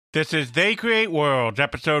This is They Create Worlds,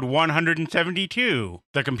 episode 172,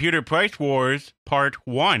 The Computer Price Wars, Part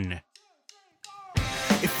 1.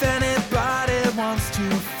 If anybody wants to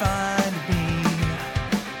find me,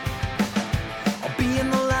 I'll be in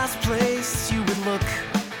the last place you would look.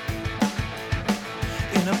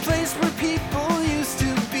 In a place where people used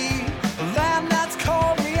to be, a land that's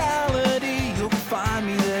called reality. You'll find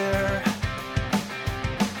me there.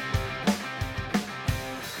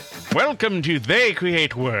 Welcome to They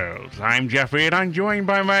Create Worlds. I'm Jeffrey, and I'm joined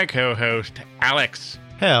by my co-host, Alex.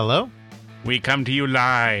 Hello. We come to you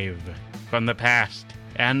live from the past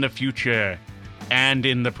and the future and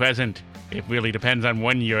in the present. It really depends on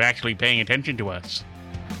when you're actually paying attention to us.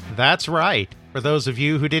 That's right. For those of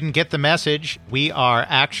you who didn't get the message, we are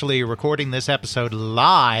actually recording this episode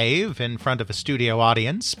live in front of a studio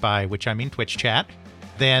audience, by which I mean Twitch chat,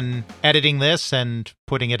 then editing this and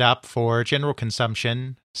putting it up for general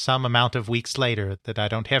consumption some amount of weeks later that I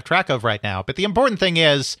don't have track of right now. But the important thing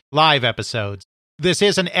is live episodes. This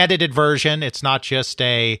is an edited version. It's not just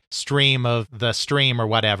a stream of the stream or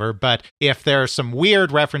whatever, but if there are some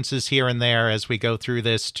weird references here and there as we go through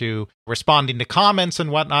this to responding to comments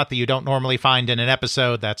and whatnot that you don't normally find in an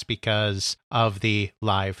episode, that's because of the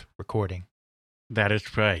live recording. That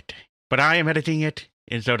is right. But I am editing it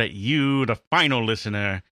so that you, the final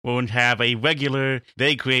listener, won't have a regular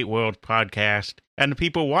They Create Worlds podcast, and the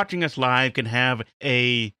people watching us live can have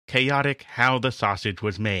a chaotic How the Sausage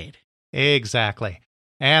Was Made. Exactly.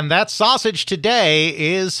 And that sausage today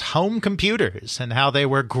is home computers and how they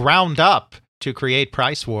were ground up to create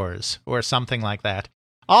price wars or something like that.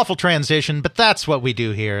 Awful transition, but that's what we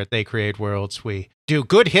do here at They Create Worlds. We do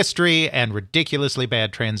good history and ridiculously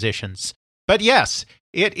bad transitions. But yes,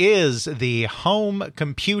 it is the Home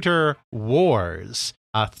Computer Wars,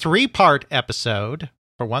 a 3-part episode.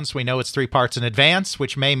 For once, we know it's 3 parts in advance,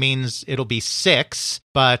 which may means it'll be 6,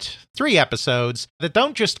 but 3 episodes that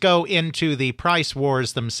don't just go into the price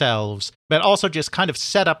wars themselves, but also just kind of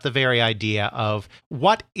set up the very idea of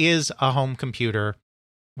what is a home computer,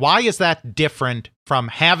 why is that different from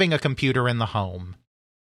having a computer in the home,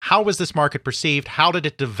 how was this market perceived, how did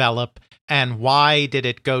it develop, and why did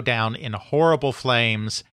it go down in horrible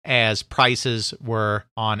flames as prices were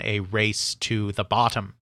on a race to the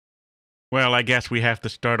bottom. Well, I guess we have to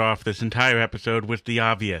start off this entire episode with the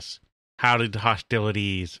obvious. How did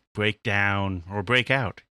hostilities break down or break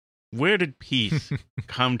out? Where did peace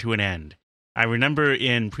come to an end? I remember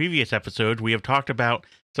in previous episodes we have talked about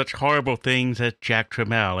such horrible things as Jack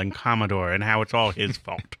Tramiel and Commodore and how it's all his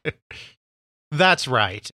fault. That's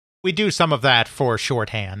right. We do some of that for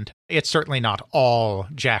shorthand. It's certainly not all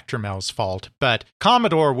Jack Tramiel's fault, but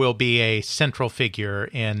Commodore will be a central figure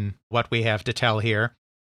in what we have to tell here,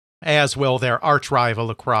 as will their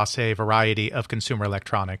arch-rival across a variety of consumer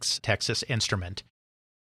electronics, Texas Instrument.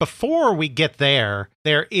 Before we get there,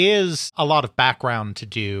 there is a lot of background to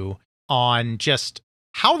do on just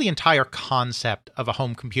how the entire concept of a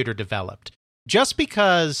home computer developed. Just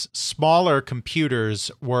because smaller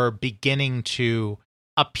computers were beginning to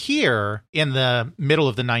appear in the middle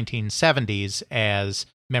of the 1970s as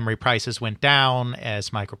memory prices went down,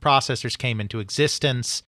 as microprocessors came into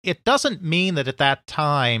existence, it doesn't mean that at that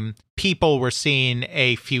time people were seeing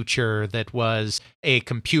a future that was a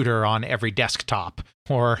computer on every desktop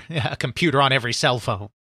or a computer on every cell phone.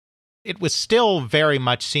 It was still very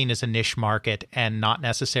much seen as a niche market and not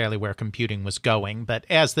necessarily where computing was going, but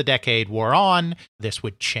as the decade wore on, this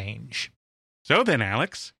would change. So then,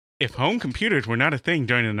 Alex, if home computers were not a thing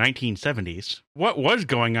during the 1970s, what was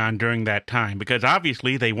going on during that time? Because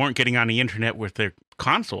obviously they weren't getting on the internet with their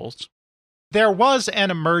consoles. There was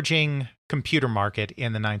an emerging computer market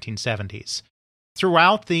in the 1970s.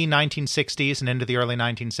 Throughout the 1960s and into the early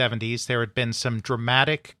 1970s, there had been some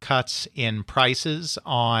dramatic cuts in prices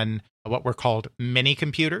on what were called mini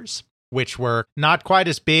computers, which were not quite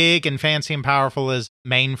as big and fancy and powerful as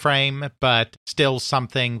mainframe, but still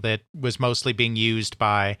something that was mostly being used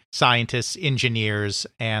by scientists, engineers,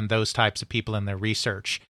 and those types of people in their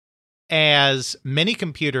research. As many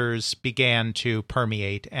computers began to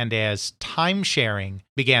permeate and as time sharing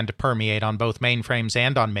began to permeate on both mainframes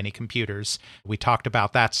and on many computers, we talked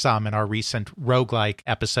about that some in our recent roguelike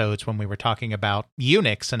episodes when we were talking about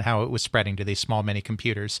Unix and how it was spreading to these small mini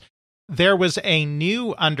computers. There was a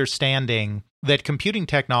new understanding that computing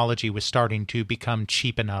technology was starting to become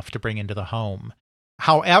cheap enough to bring into the home.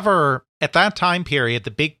 However, at that time period,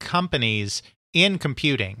 the big companies in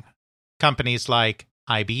computing, companies like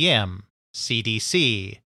IBM,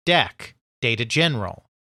 CDC, DEC, Data General,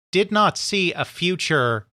 did not see a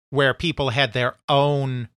future where people had their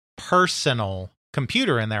own personal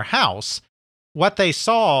computer in their house. What they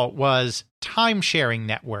saw was time-sharing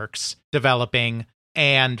networks developing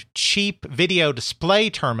and cheap video display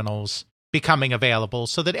terminals becoming available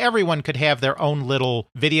so that everyone could have their own little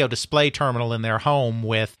video display terminal in their home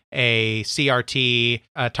with a CRT,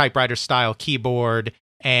 a typewriter-style keyboard,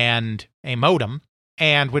 and a modem,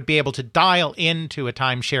 and would be able to dial into a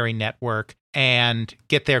time-sharing network and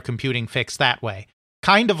get their computing fix that way.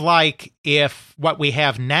 Kind of like if what we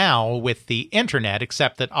have now with the internet,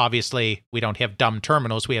 except that obviously we don't have dumb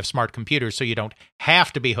terminals, we have smart computers, so you don't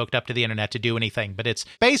have to be hooked up to the internet to do anything. But it's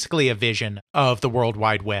basically a vision of the World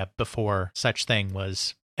Wide Web before such thing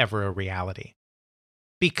was ever a reality.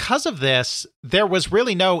 Because of this, there was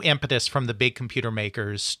really no impetus from the big computer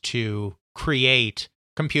makers to create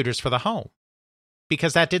computers for the home,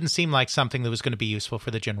 because that didn't seem like something that was going to be useful for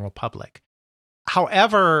the general public.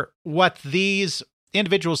 However, what these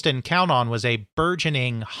individuals didn't count on was a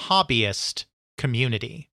burgeoning hobbyist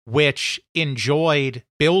community, which enjoyed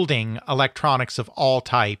building electronics of all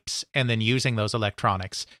types and then using those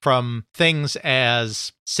electronics, from things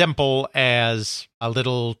as simple as a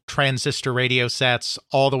little transistor radio sets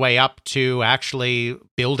all the way up to actually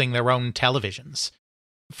building their own televisions.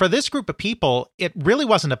 For this group of people, it really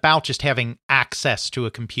wasn't about just having access to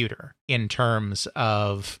a computer in terms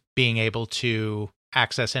of being able to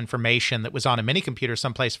access information that was on a mini computer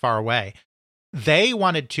someplace far away. They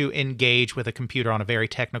wanted to engage with a computer on a very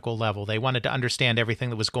technical level. They wanted to understand everything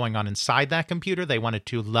that was going on inside that computer. They wanted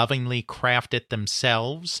to lovingly craft it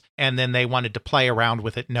themselves, and then they wanted to play around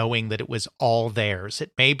with it knowing that it was all theirs.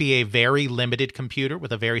 It may be a very limited computer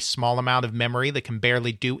with a very small amount of memory that can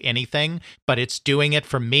barely do anything, but it's doing it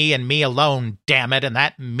for me and me alone, damn it, and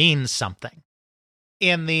that means something.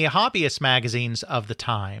 In the hobbyist magazines of the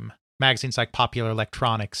time, magazines like Popular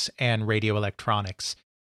Electronics and Radio Electronics,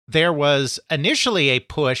 there was initially a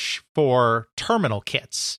push for terminal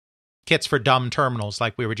kits for dumb terminals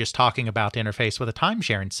like we were just talking about to interface with a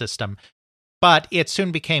time-sharing system. But it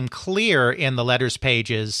soon became clear in the letters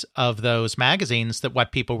pages of those magazines that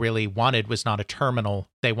what people really wanted was not a terminal,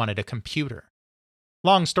 they wanted a computer.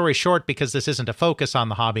 Long story short, because this isn't a focus on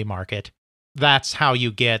the hobby market, that's how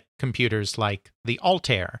you get computers like the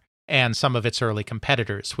Altair and some of its early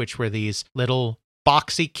competitors, which were these little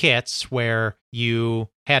boxy kits where you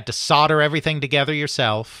had to solder everything together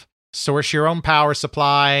yourself, source your own power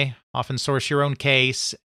supply, often source your own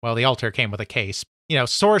case. Well, the Altair came with a case.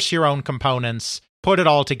 Source your own components, put it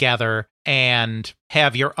all together, and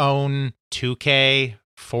have your own 2K,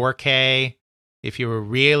 4K. If you were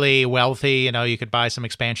really wealthy, you could buy some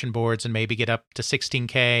expansion boards and maybe get up to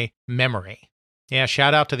 16K memory. Yeah,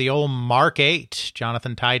 shout out to the old Mark 8,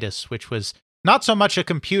 Jonathan Titus, which was not so much a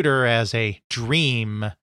computer as a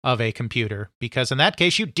dream of a computer, because in that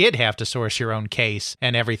case, you did have to source your own case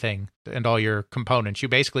and everything and all your components. You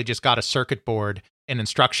basically just got a circuit board and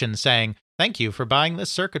instructions saying, thank you for buying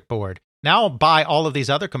this circuit board. Now buy all of these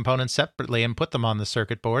other components separately and put them on the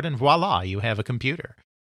circuit board, and voila, you have a computer.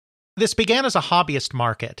 This began as a hobbyist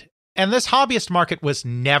market, and this hobbyist market was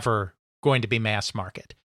never going to be mass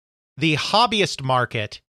market. The hobbyist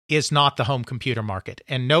market is not the home computer market,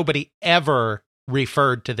 and nobody ever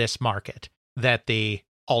referred to this market that the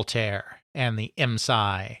Altair and the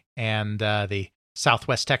MSI and the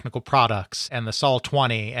Southwest Technical Products and the Sol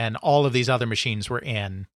 20 and all of these other machines were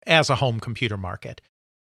in as a home computer market,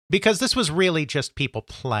 because this was really just people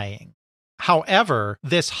playing. However,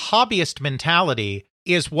 this hobbyist mentality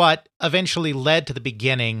is what eventually led to the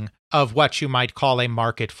beginning of what you might call a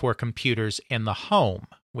market for computers in the home,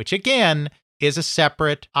 which again is a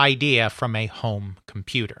separate idea from a home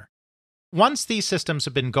computer. Once these systems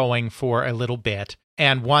have been going for a little bit,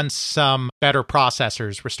 and once some better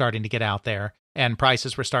processors were starting to get out there and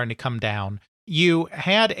prices were starting to come down, you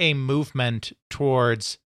had a movement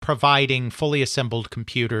towards providing fully assembled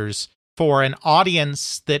computers for an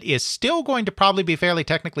audience that is still going to probably be fairly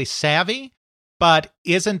technically savvy, but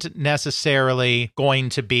isn't necessarily going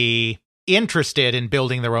to be interested in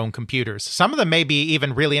building their own computers. Some of them may be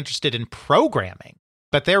even really interested in programming,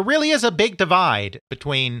 but there really is a big divide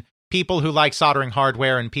between people who like soldering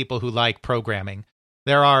hardware and people who like programming.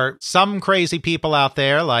 There are some crazy people out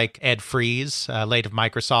there like Ed Fries, late of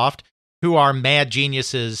Microsoft, who are mad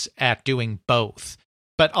geniuses at doing both.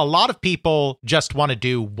 But a lot of people just want to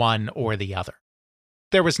do one or the other.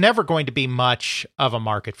 There was never going to be much of a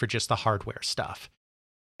market for just the hardware stuff.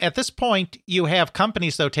 At this point, you have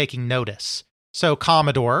companies, though, taking notice. So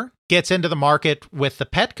Commodore gets into the market with the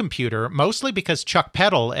PET computer, mostly because Chuck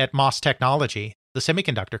Peddle at MOS Technology, the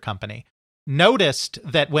semiconductor company, noticed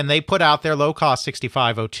that when they put out their low-cost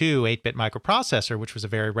 6502 8-bit microprocessor, which was a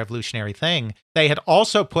very revolutionary thing, they had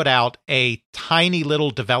also put out a tiny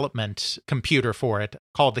little development computer for it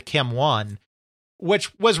called the Chem 1,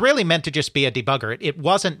 which was really meant to just be a debugger. It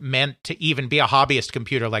wasn't meant to even be a hobbyist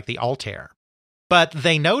computer like the Altair. But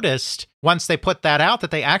they noticed, once they put that out,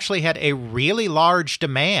 that they actually had a really large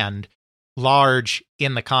demand, large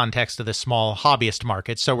in the context of the small hobbyist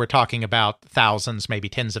market. So we're talking about thousands, maybe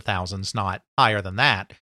tens of thousands, not higher than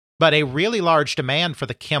that. But a really large demand for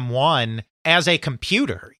the Chem 1 as a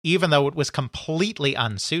computer, even though it was completely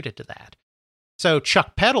unsuited to that. So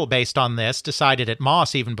Chuck Peddle, based on this, decided at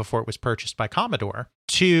MOS, even before it was purchased by Commodore,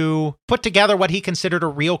 to put together what he considered a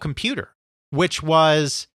real computer, which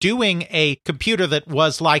was doing a computer that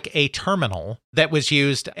was like a terminal that was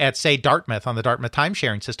used at, say, Dartmouth on the Dartmouth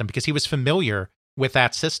time-sharing system, because he was familiar with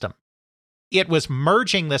that system. It was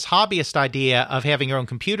merging this hobbyist idea of having your own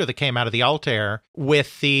computer that came out of the Altair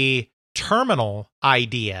with the terminal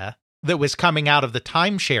idea that was coming out of the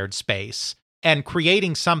time-shared space and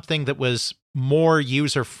creating something that was more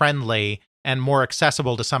user-friendly and more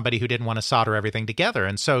accessible to somebody who didn't want to solder everything together.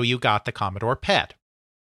 And so you got the Commodore PET.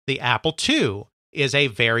 The Apple II is a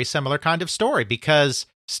very similar kind of story because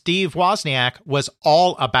Steve Wozniak was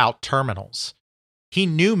all about terminals. He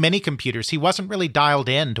knew mini computers. He wasn't really dialed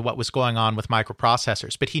in to what was going on with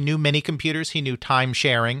microprocessors, but he knew mini computers, he knew time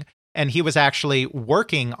sharing, and he was actually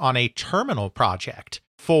working on a terminal project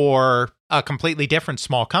for a completely different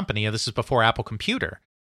small company. This is before Apple Computer.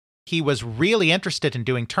 He was really interested in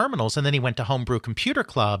doing terminals, and then he went to Homebrew Computer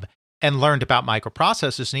Club and learned about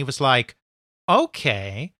microprocessors, and he was like,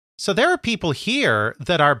 okay, so there are people here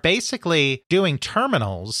that are basically doing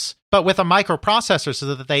terminals, but with a microprocessor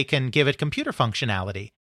so that they can give it computer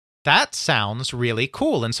functionality. That sounds really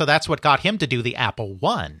cool. And so that's what got him to do the Apple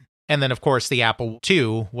I. And then, of course, the Apple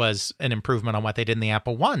II was an improvement on what they did in the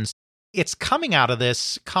Apple Is. It's coming out of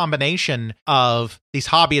this combination of these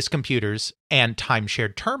hobbyist computers and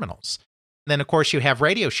time-shared terminals. Then, of course, you have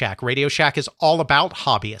Radio Shack. Radio Shack is all about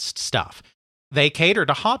hobbyist stuff. They cater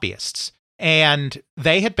to hobbyists. And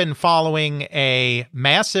they had been following a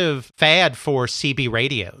massive fad for CB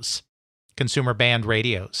radios, consumer band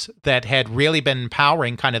radios, that had really been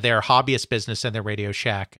powering kind of their hobbyist business in their Radio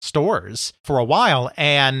Shack stores for a while.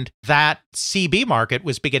 And that CB market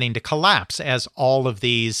was beginning to collapse, as all of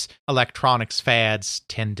these electronics fads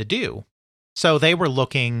tend to do. So they were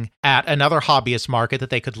looking at another hobbyist market that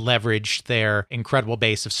they could leverage their incredible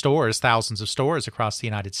base of stores, thousands of stores across the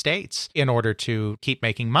United States, in order to keep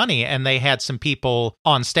making money. And they had some people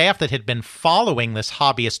on staff that had been following this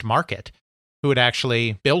hobbyist market who had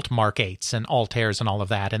actually built Mark 8s and Altairs and all of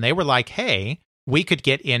that. And they were like, hey, we could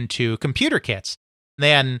get into computer kits.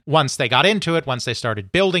 Then once they got into it, once they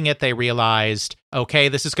started building it, they realized, okay,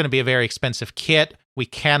 this is going to be a very expensive kit. We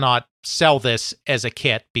cannot sell this as a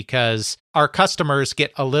kit because our customers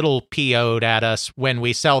get a little PO'd at us when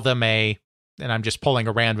we sell them and I'm just pulling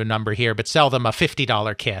a random number here, but sell them a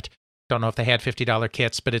 $50 kit. Don't know if they had $50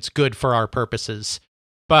 kits, but it's good for our purposes.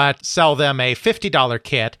 But sell them a $50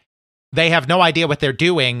 kit. They have no idea what they're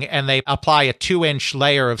doing, and they apply a 2-inch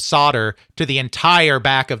layer of solder to the entire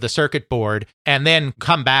back of the circuit board and then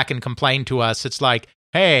come back and complain to us. It's like,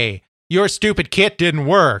 hey, your stupid kit didn't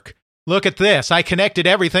work. Look at this. I connected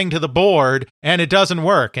everything to the board and it doesn't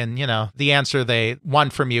work. And, the answer they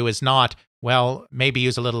want from you is not, well, maybe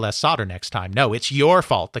use a little less solder next time. No, it's your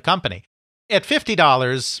fault, the company. At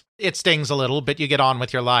 $50, it stings a little, but you get on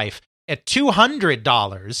with your life. At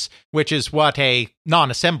 $200, which is what a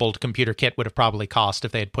non-assembled computer kit would have probably cost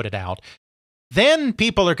if they had put it out, then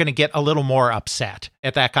people are going to get a little more upset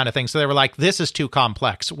at that kind of thing. So they were like, this is too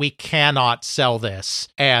complex. We cannot sell this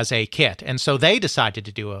as a kit. And so they decided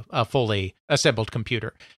to do a fully assembled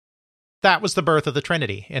computer. That was the birth of the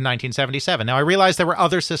Trinity in 1977. Now, I realize there were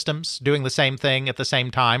other systems doing the same thing at the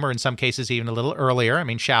same time, or in some cases even a little earlier. I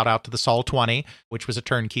mean, shout out to the Sol 20, which was a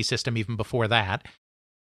turnkey system even before that.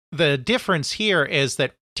 The difference here is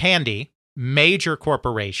that Tandy, major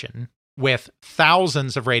corporation with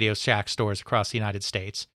thousands of Radio Shack stores across the United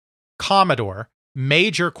States, Commodore,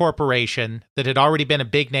 major corporation that had already been a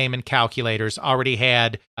big name in calculators, already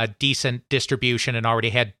had a decent distribution and already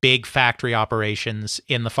had big factory operations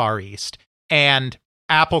in the Far East, and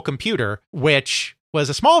Apple Computer, which was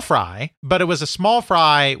a small fry, but it was a small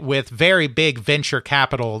fry with very big venture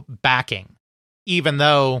capital backing. Even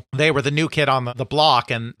though they were the new kid on the block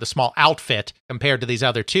and the small outfit compared to these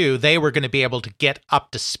other two, they were going to be able to get up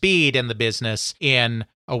to speed in the business in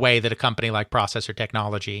a way that a company like Processor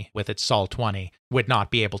Technology with its Sol 20 would not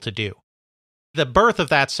be able to do. The birth of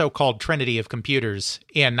that so-called Trinity of computers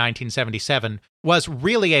in 1977 was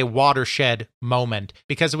really a watershed moment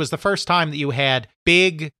because it was the first time that you had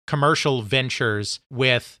big commercial ventures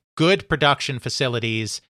with good production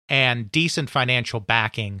facilities and decent financial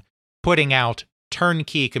backing putting out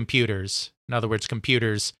turnkey computers, in other words,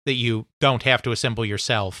 computers that you don't have to assemble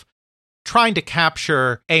yourself, trying to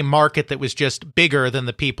capture a market that was just bigger than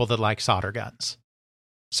the people that like solder guns.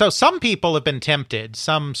 So some people have been tempted,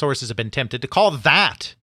 some sources have been tempted to call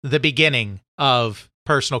that the beginning of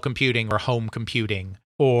personal computing or home computing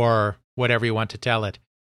or whatever you want to tell it.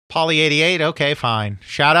 Poly 88, okay, fine.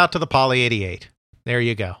 Shout out to the Poly 88. There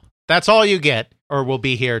you go. That's all you get, or we'll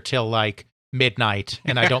be here till like midnight.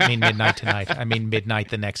 And I don't mean midnight tonight. I mean midnight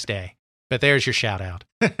the next day. But there's your shout out.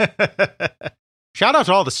 Shout out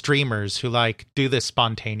to all the streamers who do this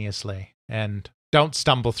spontaneously and don't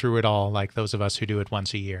stumble through it all like those of us who do it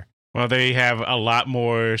once a year. Well, they have a lot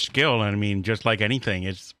more skill. I mean, just like anything,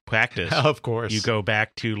 it's practice. Of course. You go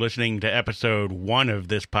back to listening to episode 1 of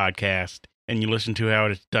this podcast, and you listen to how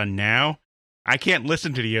it's done now. I can't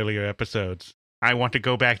listen to the earlier episodes. I want to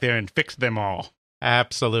go back there and fix them all.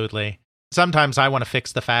 Absolutely. Sometimes I want to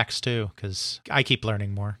fix the facts, too, because I keep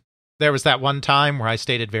learning more. There was that one time where I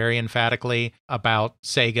stated very emphatically about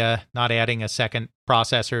Sega not adding a second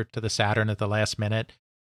processor to the Saturn at the last minute.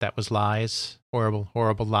 That was lies. Horrible,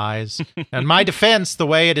 horrible lies. And my defense, the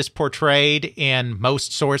way it is portrayed in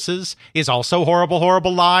most sources, is also horrible,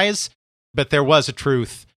 horrible lies. But there was a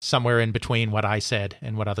truth somewhere in between what I said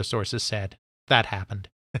and what other sources said. That happened.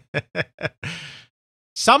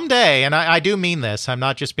 Someday, and I do mean this, I'm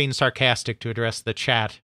not just being sarcastic to address the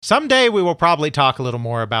chat, someday we will probably talk a little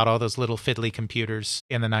more about all those little fiddly computers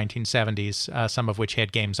in the 1970s, some of which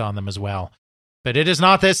had games on them as well. But it is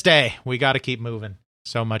not this day. We got to keep moving.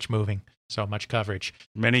 So much moving. So much coverage.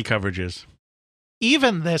 Many coverages.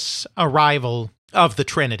 Even this arrival of the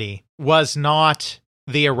Trinity was not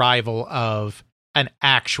the arrival of an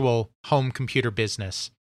actual home computer business.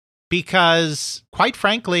 Because, quite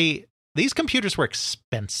frankly, these computers were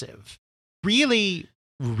expensive. Really,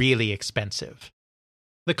 really expensive.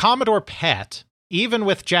 The Commodore PET, even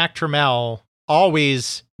with Jack Tramiel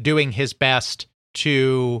always doing his best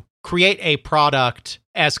to create a product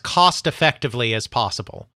as cost-effectively as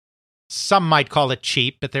possible. Some might call it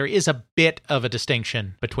cheap, but there is a bit of a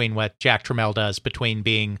distinction between what Jack Tramiel does between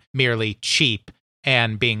being merely cheap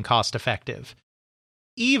and being cost-effective.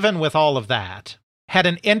 Even with all of that, had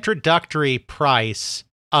an introductory price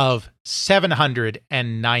of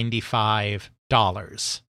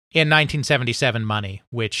 $795 in 1977 money,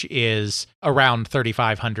 which is around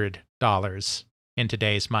 $3,500 in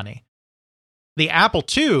today's money. The Apple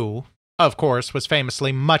II, of course, was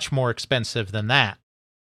famously much more expensive than that.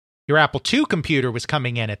 Your Apple II computer was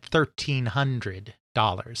coming in at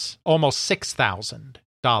 $1,300, almost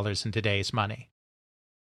 $6,000 in today's money.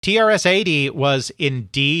 TRS-80 was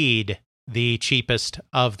indeed the cheapest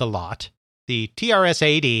of the lot. The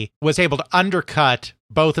TRS-80 was able to undercut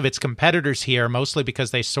both of its competitors here, mostly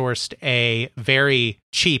because they sourced a very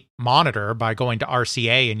cheap monitor by going to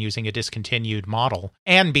RCA and using a discontinued model,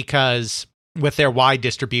 and because with their wide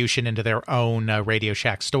distribution into their own Radio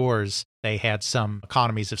Shack stores, they had some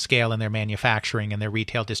economies of scale in their manufacturing and their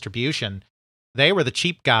retail distribution. They were the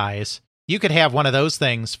cheap guys. You could have one of those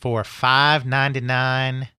things for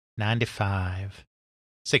 $599.95,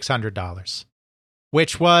 $600,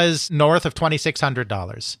 which was north of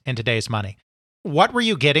 $2,600 in today's money. What were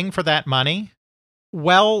you getting for that money?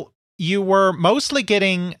 Well, you were mostly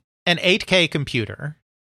getting an 8K computer.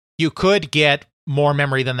 You could get more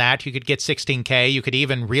memory than that. You could get 16K. You could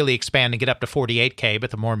even really expand and get up to 48K, but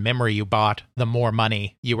the more memory you bought, the more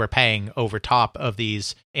money you were paying over top of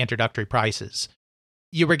these introductory prices.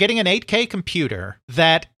 You were getting an 8K computer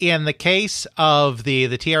that, in the case of the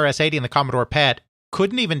TRS-80 and the Commodore PET,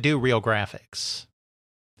 couldn't even do real graphics.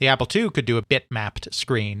 The Apple II could do a bitmapped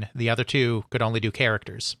screen. The other two could only do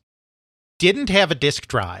characters. Didn't have a disk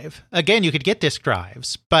drive. Again, you could get disk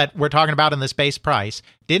drives, but we're talking about in this base price.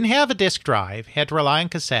 Didn't have a disk drive, had to rely on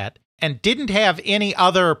cassette, and didn't have any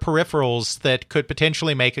other peripherals that could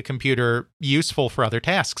potentially make a computer useful for other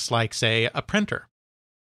tasks, like, say, a printer.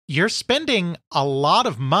 You're spending a lot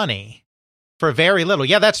of money for very little.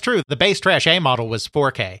 Yeah, that's true. The base Trash A model was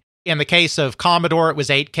 4K. In the case of Commodore, it was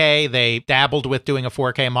 8K. They dabbled with doing a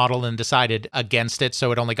 4K model and decided against it,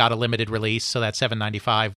 so it only got a limited release, so that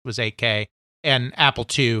 $795 was 8K. And Apple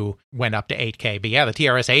II went up to 8K. But yeah, the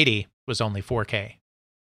TRS-80 was only 4K.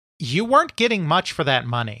 You weren't getting much for that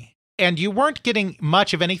money, and you weren't getting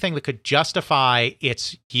much of anything that could justify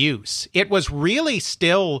its use. It was really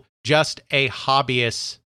still just a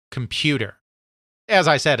hobbyist computer. As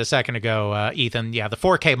I said a second ago, Ethan, yeah, the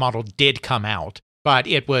 4K model did come out, but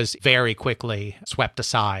it was very quickly swept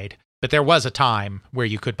aside. But there was a time where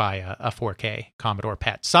you could buy a 4K Commodore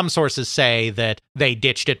PET. Some sources say that they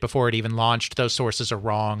ditched it before it even launched. Those sources are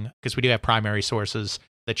wrong, because we do have primary sources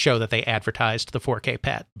that show that they advertised the 4K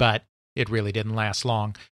PET, but it really didn't last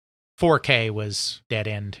long. 4K was dead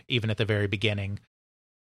end, even at the very beginning.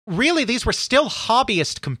 Really, these were still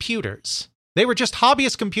hobbyist computers. They were just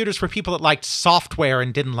hobbyist computers for people that liked software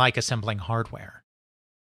and didn't like assembling hardware.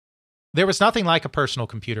 There was nothing like a personal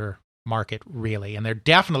computer market, really, and there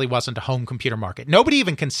definitely wasn't a home computer market. Nobody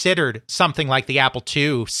even considered something like the Apple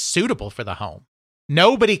II suitable for the home.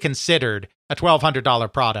 Nobody considered a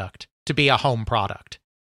 $1,200 product to be a home product.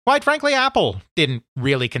 Quite frankly, Apple didn't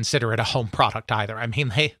really consider it a home product either. I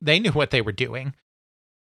mean, they knew what they were doing.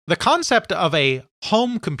 The concept of a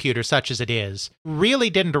home computer such as it is really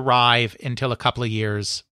didn't arrive until a couple of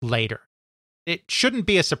years later. It shouldn't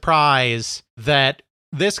be a surprise that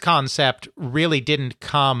this concept really didn't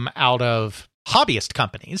come out of hobbyist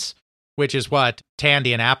companies, which is what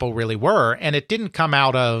Tandy and Apple really were, and it didn't come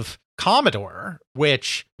out of Commodore,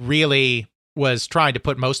 which really was trying to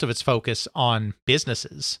put most of its focus on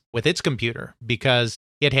businesses with its computer because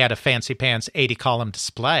it had a fancy pants 80-column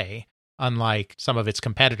display, unlike some of its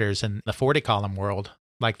competitors in the 40-column world,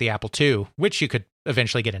 like the Apple II, which you could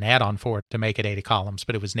eventually get an add-on for to make it 80 columns,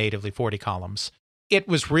 but it was natively 40 columns. It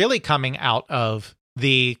was really coming out of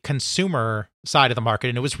the consumer side of the market,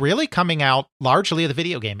 and it was really coming out largely of the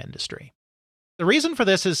video game industry. The reason for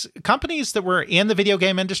this is companies that were in the video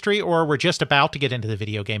game industry or were just about to get into the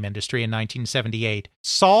video game industry in 1978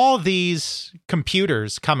 saw these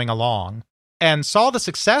computers coming along and saw the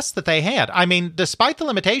success that they had. I mean, despite the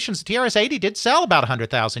limitations, the TRS-80 did sell about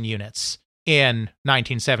 100,000 units in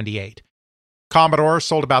 1978. Commodore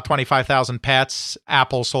sold about 25,000 PETs.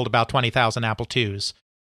 Apple sold about 20,000 Apple IIs.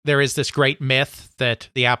 There is this great myth that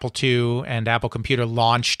the Apple II and Apple Computer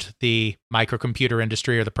launched the microcomputer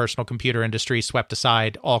industry or the personal computer industry, swept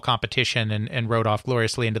aside all competition and rode off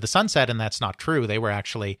gloriously into the sunset, and that's not true. They were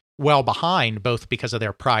actually well behind, both because of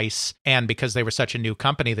their price and because they were such a new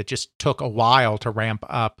company that just took a while to ramp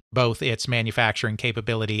up both its manufacturing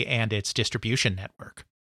capability and its distribution network.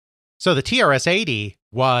 So the TRS-80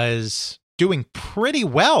 was doing pretty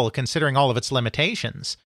well considering all of its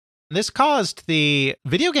limitations. This caused the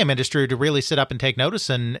video game industry to really sit up and take notice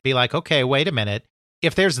and be like, okay, wait a minute.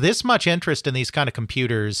 If there's this much interest in these kind of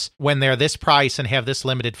computers when they're this price and have this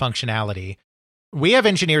limited functionality, we have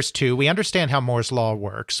engineers too. We understand how Moore's Law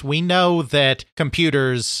works. We know that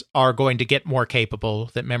computers are going to get more capable,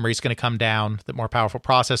 that memory is going to come down, that more powerful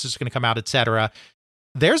processors are going to come out, etc.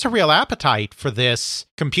 There's a real appetite for this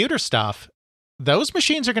computer stuff. Those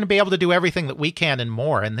machines are going to be able to do everything that we can and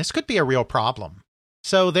more, and this could be a real problem.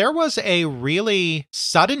 So there was a really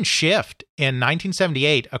sudden shift in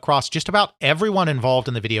 1978 across just about everyone involved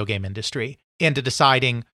in the video game industry into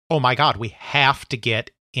deciding, oh my God, we have to get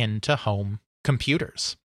into home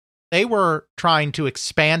computers. They were trying to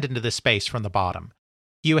expand into this space from the bottom.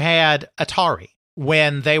 You had Atari,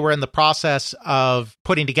 when they were in the process of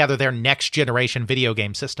putting together their next generation video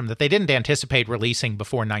game system that they didn't anticipate releasing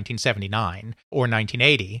before 1979 or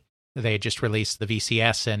 1980. They had just released the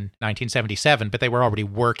VCS in 1977, but they were already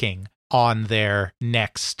working on their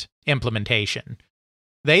next implementation.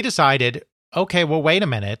 They decided, okay, well, wait a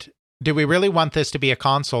minute. Do we really want this to be a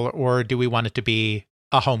console or do we want it to be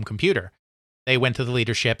a home computer? They went to the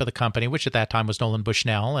leadership of the company, which at that time was Nolan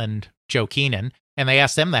Bushnell and Joe Keenan, and they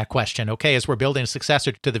asked them that question. Okay, as we're building a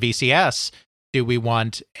successor to the VCS, do we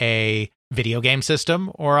want a video game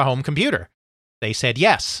system or a home computer? They said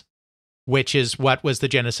yes, which is what was the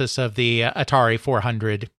genesis of the Atari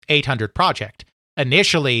 400-800 project.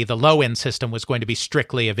 Initially, the low-end system was going to be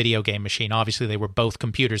strictly a video game machine. Obviously, they were both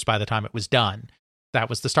computers by the time it was done. That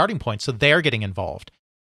was the starting point, so they're getting involved.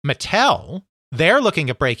 Mattel, they're looking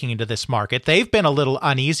at breaking into this market. They've been a little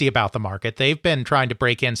uneasy about the market. They've been trying to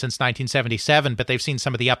break in since 1977, but they've seen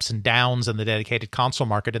some of the ups and downs in the dedicated console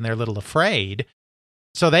market, and they're a little afraid.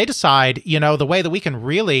 So they decide, the way that we can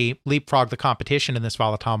really leapfrog the competition in this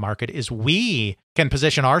volatile market is we can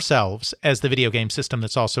position ourselves as the video game system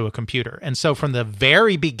that's also a computer. And so from the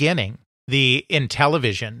very beginning, the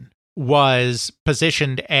Intellivision was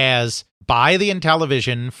positioned as buy the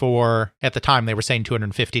Intellivision for, at the time they were saying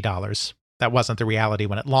 $250. That wasn't the reality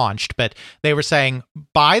when it launched, but they were saying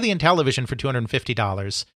buy the Intellivision for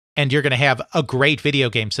 $250 and you're going to have a great video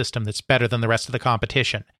game system that's better than the rest of the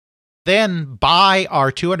competition. Then buy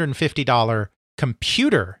our $250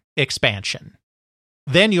 computer expansion.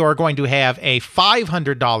 Then you're going to have a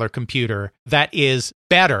 $500 computer that is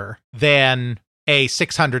better than a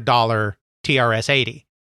 $600 TRS-80.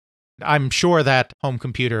 I'm sure that home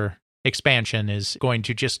computer expansion is going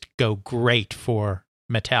to just go great for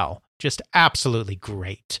Mattel. Just absolutely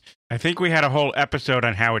great. I think we had a whole episode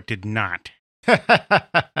on how it did not.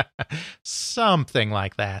 Something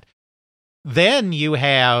like that. Then you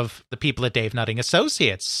have the people at Dave Nutting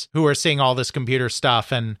Associates who are seeing all this computer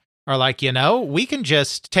stuff and are like, we can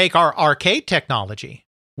just take our arcade technology,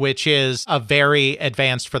 which is a very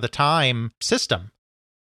advanced for the time system.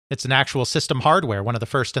 It's an actual system hardware, one of the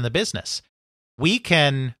first in the business. We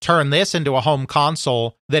can turn this into a home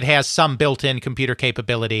console that has some built-in computer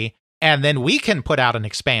capability, and then we can put out an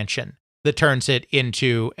expansion that turns it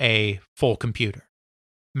into a full computer.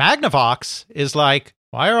 Magnavox is like,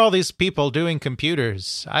 why are all these people doing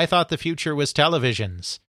computers? I thought the future was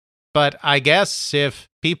televisions. But I guess if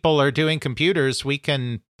people are doing computers, we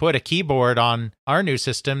can put a keyboard on our new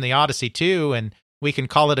system, the Odyssey 2, and we can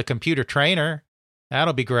call it a computer trainer.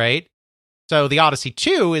 That'll be great. So the Odyssey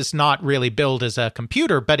 2 is not really billed as a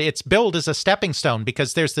computer, but it's billed as a stepping stone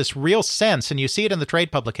because there's this real sense, and you see it in the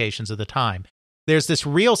trade publications of the time, there's this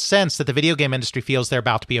real sense that the video game industry feels they're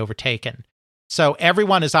about to be overtaken. So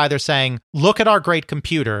everyone is either saying, look at our great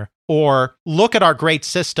computer, or look at our great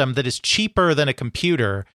system that is cheaper than a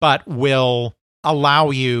computer, but will allow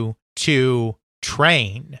you to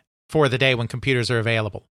train for the day when computers are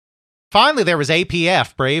available. Finally, there was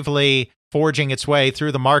APF bravely forging its way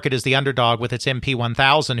through the market as the underdog with its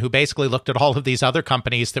MP1000, who basically looked at all of these other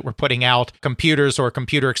companies that were putting out computers or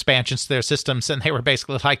computer expansions to their systems, and they were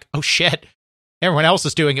basically like, oh shit, everyone else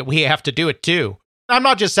is doing it, we have to do it too. I'm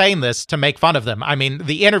not just saying this to make fun of them. I mean,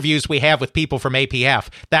 the interviews we have with people from APF,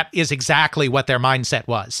 that is exactly what their mindset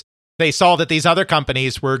was. They saw that these other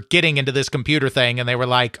companies were getting into this computer thing, and they were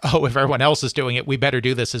like, oh, if everyone else is doing it, we better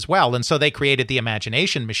do this as well. And so they created the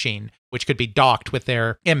Imagination Machine, which could be docked with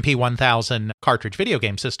their MP1000 cartridge video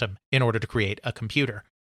game system in order to create a computer.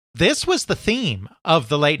 This was the theme of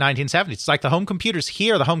the late 1970s. It's like the home computer's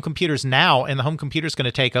here, the home computer's now, and the home computer's going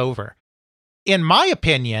to take over. In my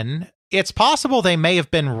opinion, it's possible they may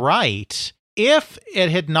have been right if it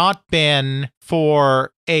had not been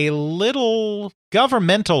for a little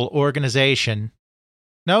governmental organization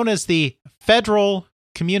known as the Federal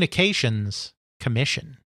Communications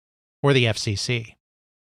Commission, or the FCC.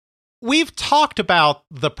 We've talked about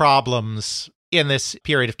the problems in this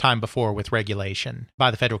period of time before with regulation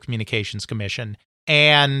by the Federal Communications Commission,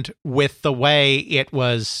 and with the way it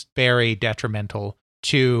was very detrimental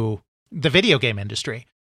to the video game industry.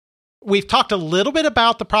 We've talked a little bit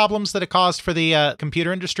about the problems that it caused for the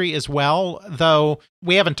computer industry as well, though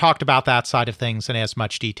we haven't talked about that side of things in as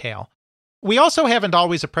much detail. We also haven't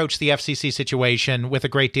always approached the FCC situation with a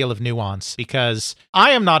great deal of nuance, because I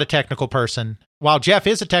am not a technical person. While Jeff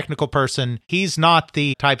is a technical person, he's not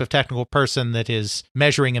the type of technical person that is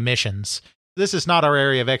measuring emissions. This is not our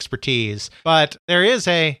area of expertise, but there is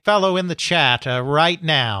a fellow in the chat right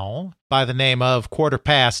now by the name of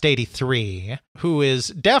QuarterPast83 who is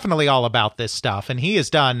definitely all about this stuff, and he has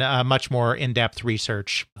done much more in-depth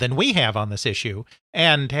research than we have on this issue,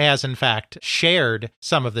 and has in fact shared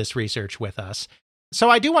some of this research with us. So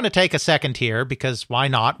I do want to take a second here, because why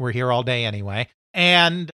not? We're here all day anyway,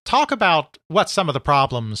 and talk about what some of the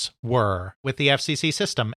problems were with the FCC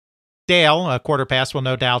system. Dale, QuarterPast, will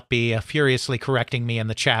no doubt be furiously correcting me in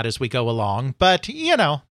the chat as we go along, but,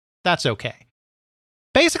 that's okay.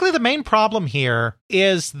 Basically, the main problem here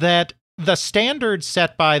is that the standards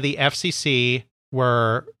set by the FCC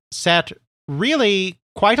were set really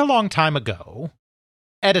quite a long time ago,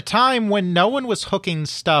 at a time when no one was hooking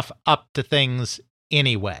stuff up to things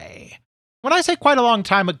anyway. When I say quite a long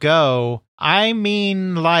time ago, I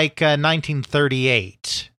mean like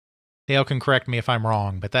 1938. Dale can correct me if I'm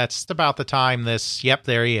wrong, but that's about the time there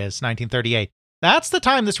he is, 1938. That's the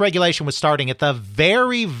time this regulation was starting, at the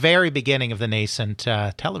very, very beginning of the nascent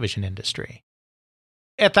television industry.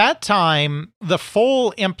 At that time, the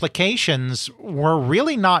full implications were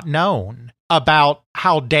really not known about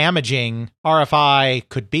how damaging RFI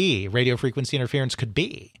could be, radio frequency interference could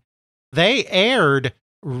be. They erred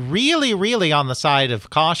really, really on the side of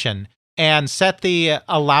caution and set the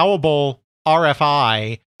allowable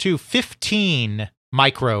RFI to 15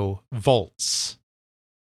 microvolts.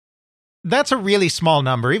 That's a really small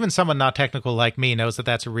number. Even someone not technical like me knows that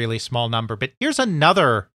that's a really small number. But here's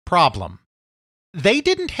another problem. They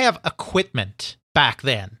didn't have equipment back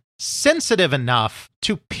then sensitive enough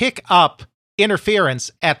to pick up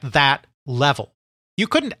interference at that level. You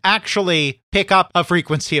couldn't actually pick up a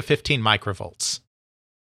frequency of 15 microvolts,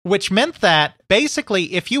 which meant that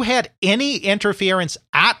basically if you had any interference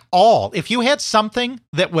at all, if you had something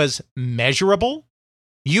that was measurable,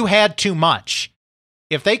 you had too much.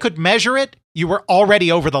 If they could measure it, you were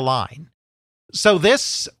already over the line. So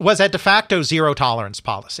this was a de facto zero tolerance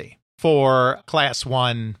policy for Class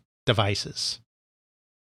 1 devices.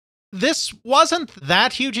 This wasn't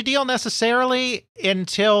that huge a deal necessarily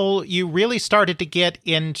until you really started to get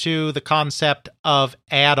into the concept of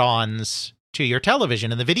add-ons to your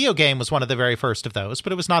television. And the video game was one of the very first of those,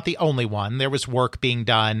 but it was not the only one. There was work being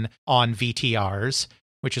done on VTRs,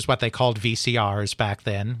 which is what they called VCRs back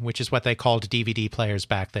then, which is what they called DVD players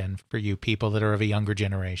back then for you people that are of a younger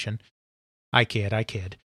generation. I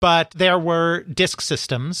kid. But there were disk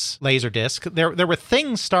systems, Laserdisc. There were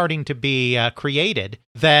things starting to be created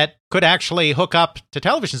that could actually hook up to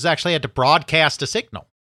televisions, actually had to broadcast a signal.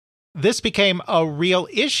 This became a real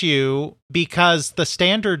issue because the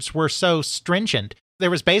standards were so stringent. There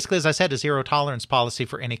was basically, as I said, a zero tolerance policy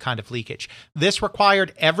for any kind of leakage. This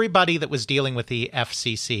required everybody that was dealing with the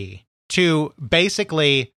FCC to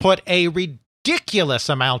basically put a ridiculous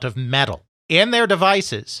amount of metal in their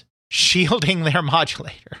devices, shielding their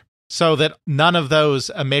modulator so that none of those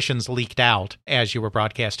emissions leaked out as you were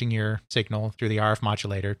broadcasting your signal through the RF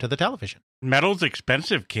modulator to the television. Metal's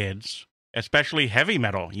expensive, kids, especially heavy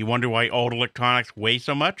metal. You wonder why old electronics weigh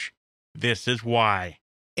so much? This is why.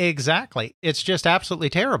 Exactly. It's just absolutely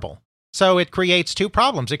terrible. So it creates two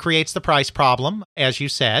problems. It creates the price problem, as you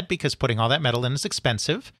said, because putting all that metal in is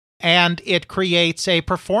expensive. And it creates a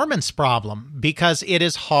performance problem because it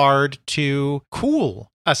is hard to cool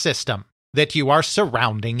a system that you are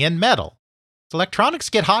surrounding in metal. Electronics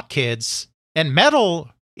get hot, kids, and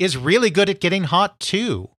metal is really good at getting hot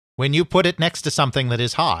too when you put it next to something that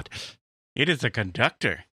is hot. It is a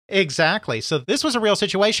conductor. Exactly. So this was a real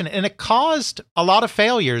situation, and it caused a lot of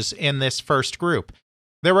failures in this first group.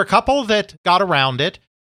 There were a couple that got around it.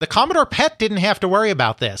 The Commodore PET didn't have to worry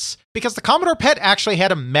about this because the Commodore PET actually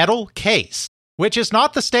had a metal case, which is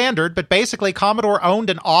not the standard, but basically Commodore owned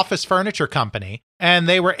an office furniture company, and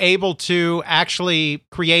they were able to actually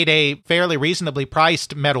create a fairly reasonably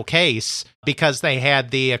priced metal case because they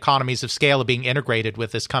had the economies of scale of being integrated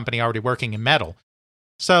with this company already working in metal.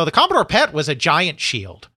 So the Commodore PET was a giant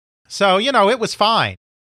shield. So, it was fine.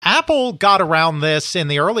 Apple got around this in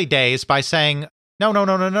the early days by saying,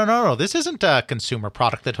 No. This isn't a consumer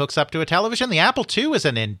product that hooks up to a television. The Apple II is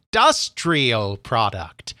an industrial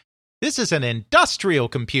product. This is an industrial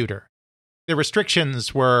computer. The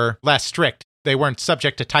restrictions were less strict. They weren't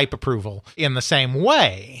subject to type approval in the same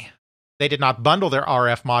way. They did not bundle their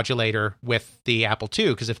RF modulator with the Apple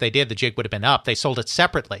II, because if they did, the jig would have been up. They sold it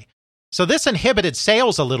separately. So this inhibited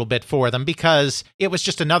sales a little bit for them because it was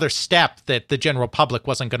just another step that the general public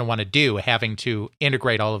wasn't going to want to do, having to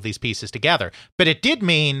integrate all of these pieces together. But it did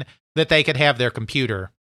mean that they could have their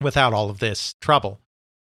computer without all of this trouble.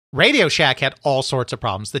 Radio Shack had all sorts of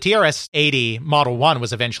problems. The TRS-80 Model 1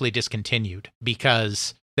 was eventually discontinued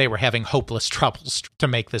because they were having hopeless troubles to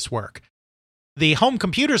make this work. The home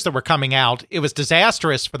computers that were coming out, it was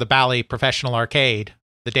disastrous for the Bally Professional Arcade.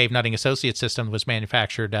 The Dave Nutting Associates system was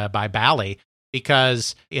manufactured by Bally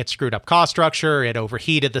because it screwed up cost structure, it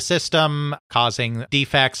overheated the system, causing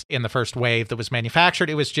defects in the first wave that was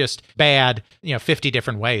manufactured. It was just bad, 50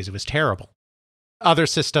 different ways. It was terrible. Other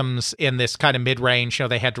systems in this kind of mid-range,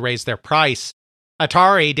 they had to raise their price.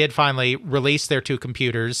 Atari did finally release their two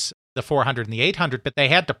computers, the 400 and the 800, but they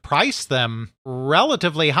had to price them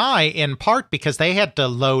relatively high, in part because they had to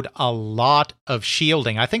load a lot of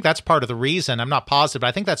shielding. I think that's part of the reason. I'm not positive, but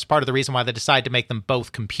I think that's part of the reason why they decided to make them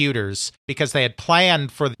both computers, because they had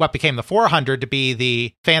planned for what became the 400 to be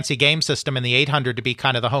the fancy game system and the 800 to be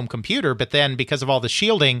kind of the home computer. But then because of all the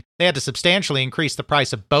shielding, they had to substantially increase the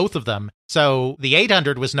price of both of them. So the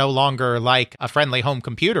 800 was no longer like a friendly home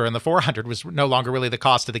computer, and the 400 was no longer really the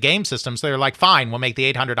cost of the game system. So they were like, fine, we'll make the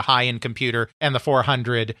 800 a high-end computer and the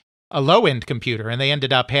 400 a low-end computer. And they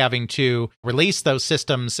ended up having to release those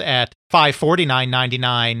systems at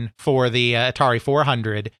 $549.99 for the Atari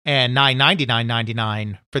 400 and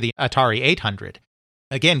 $999.99 for the Atari 800.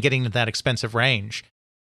 Again, getting to that expensive range.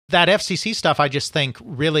 That FCC stuff, I just think,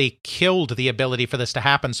 really killed the ability for this to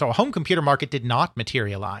happen. So a home computer market did not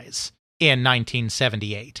materialize in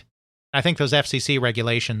 1978. I think those FCC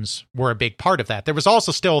regulations were a big part of that. There was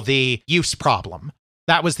also still the use problem.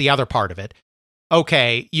 That was the other part of it.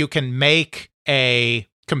 Okay, you can make a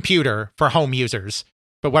computer for home users,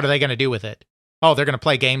 but what are they going to do with it? Oh, they're going to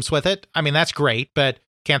play games with it? I mean, that's great, but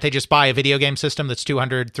can't they just buy a video game system that's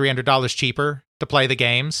 $200, $300 cheaper to play the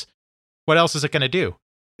games? What else is it going to do?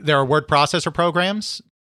 There are word processor programs?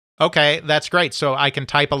 Okay, that's great. So I can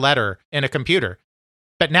type a letter in a computer.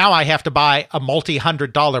 But now I have to buy a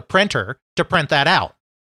multi-$100 printer to print that out.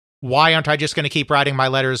 Why aren't I just going to keep writing my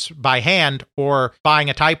letters by hand or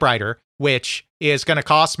buying a typewriter, which is going to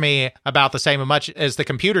cost me about the same much as the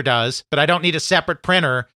computer does, but I don't need a separate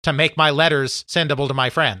printer to make my letters sendable to my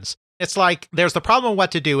friends. It's like there's the problem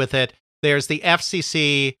what to do with it. There's the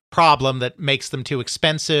FCC problem that makes them too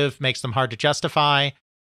expensive, makes them hard to justify.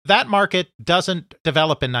 That market doesn't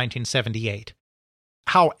develop in 1978.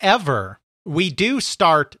 However, we do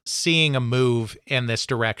start seeing a move in this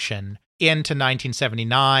direction into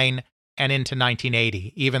 1979 and into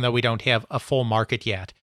 1980, even though we don't have a full market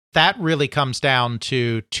yet. That really comes down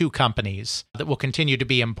to two companies that will continue to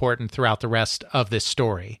be important throughout the rest of this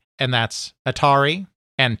story, and that's Atari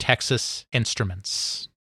and Texas Instruments.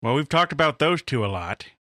 Well, we've talked about those two a lot.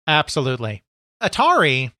 Absolutely.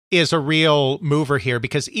 Atari is a real mover here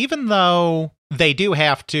because even though they do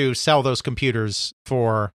have to sell those computers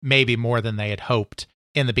for maybe more than they had hoped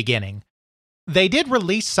in the beginning, they did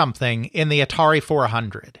release something in the Atari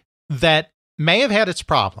 400 that may have had its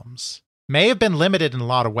problems, may have been limited in a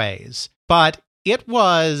lot of ways, but it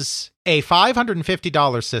was a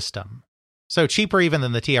 $550 system, so cheaper even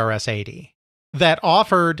than the TRS-80, that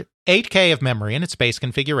offered 8K of memory in its base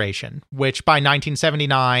configuration, which by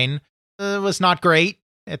 1979 was not great.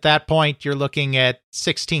 At that point, you're looking at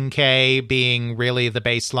 16K being really the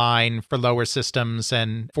baseline for lower systems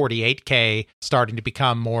and 48K starting to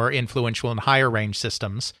become more influential in higher range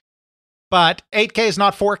systems. But 8K is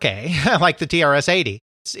not 4K like the TRS-80.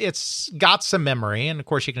 It's got some memory, and of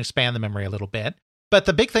course you can expand the memory a little bit. But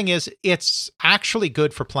the big thing is it's actually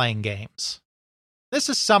good for playing games. This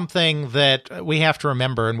is something that we have to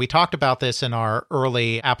remember, and we talked about this in our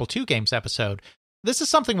early Apple II games episode. This is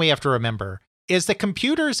something we have to remember, is that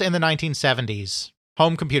computers in the 1970s,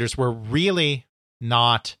 home computers, were really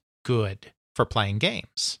not good for playing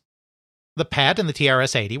games. The PET and the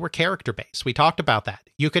TRS-80 were character-based. We talked about that.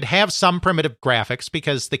 You could have some primitive graphics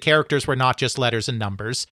because the characters were not just letters and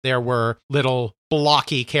numbers. There were little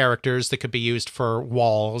blocky characters that could be used for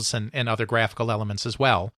walls and other graphical elements as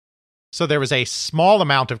well. So there was a small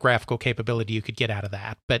amount of graphical capability you could get out of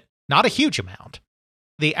that, but not a huge amount.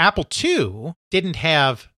 The Apple II didn't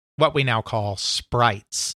have what we now call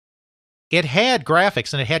sprites. It had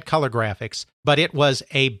graphics and it had color graphics, but it was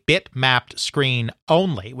a bit-mapped screen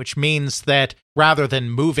only, which means that rather than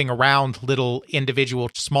moving around little individual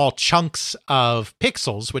small chunks of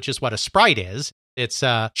pixels, which is what a sprite is, it's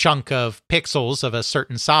a chunk of pixels of a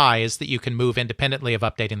certain size that you can move independently of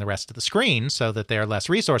updating the rest of the screen so that they're less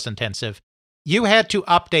resource intensive. You had to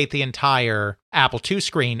update the entire Apple II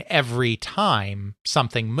screen every time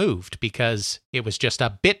something moved because it was just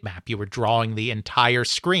a bitmap. You were drawing the entire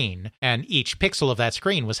screen, and each pixel of that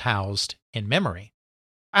screen was housed in memory.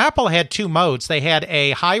 Apple had two modes. They had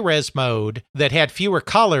a high-res mode that had fewer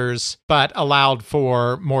colors but allowed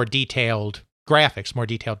for more detailed graphics, more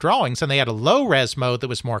detailed drawings, and they had a low-res mode that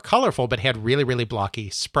was more colorful but had really, really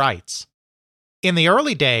blocky sprites. In the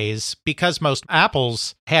early days, because most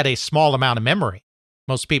Apples had a small amount of memory,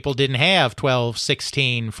 most people didn't have 12,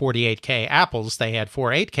 16, 48K Apples, they had 4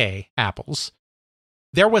 8K Apples,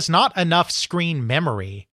 there was not enough screen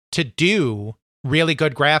memory to do really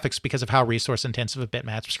good graphics because of how resource-intensive a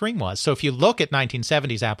bitmap screen was. So if you look at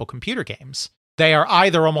 1970s Apple computer games, they are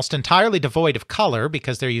either almost entirely devoid of color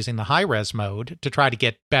because they're using the high-res mode to try to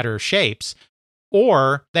get better shapes,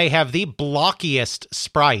 or they have the blockiest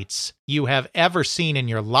sprites you have ever seen in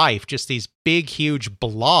your life, just these big, huge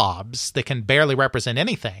blobs that can barely represent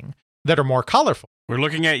anything that are more colorful. We're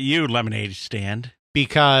looking at you, Lemonade Stand.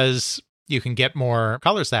 Because you can get more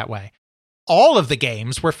colors that way. All of the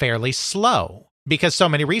games were fairly slow because so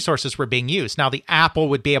many resources were being used. Now, the Apple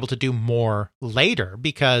would be able to do more later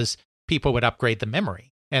because people would upgrade the memory.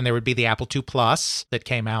 And there would be the Apple II Plus that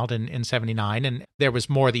came out in 79, and there was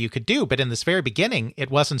more that you could do. But in this very beginning, it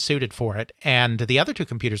wasn't suited for it, and the other two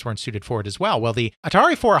computers weren't suited for it as well. Well, the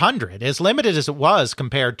Atari 400, as limited as it was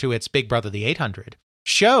compared to its big brother, the 800,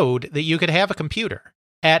 showed that you could have a computer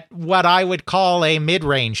at what I would call a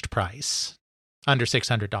mid-ranged price, under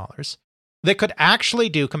 $600, that could actually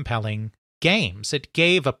do compelling games. It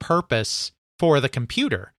gave a purpose for the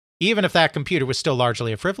computer. Even if that computer was still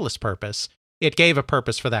largely a frivolous purpose, it gave a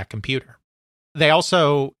purpose for that computer. They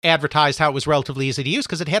also advertised how it was relatively easy to use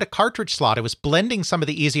because it had a cartridge slot. It was blending some of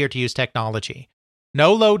the easier-to-use technology.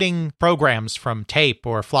 No loading programs from tape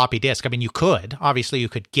or floppy disk. I mean, you could. Obviously, you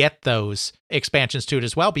could get those expansions to it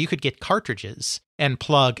as well, but you could get cartridges and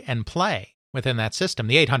plug and play within that system.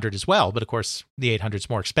 The 800 as well, but of course, the 800 is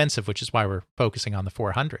more expensive, which is why we're focusing on the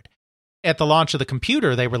 400. At the launch of the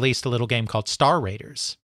computer, they released a little game called Star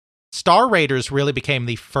Raiders. Star Raiders really became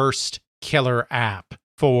the first killer app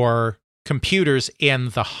for computers in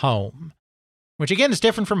the home, which again is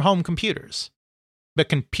different from home computers, but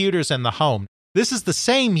computers in the home. This is the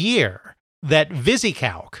same year that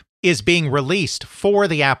VisiCalc is being released for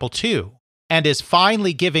the Apple II and is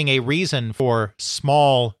finally giving a reason for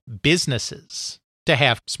small businesses to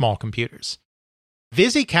have small computers.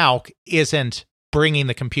 VisiCalc isn't bringing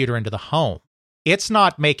the computer into the home. It's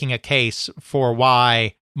not making a case for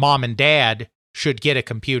why mom and dad should get a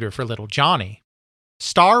computer for little Johnny.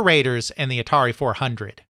 Star Raiders and the Atari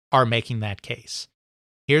 400 are making that case.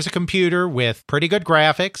 Here's a computer with pretty good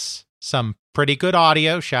graphics, some pretty good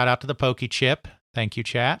audio, shout out to the Pokey Chip, thank you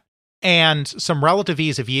chat, and some relative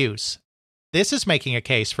ease of use. This is making a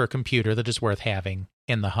case for a computer that is worth having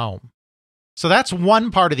in the home. So that's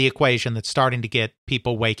one part of the equation that's starting to get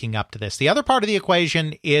people waking up to this. The other part of the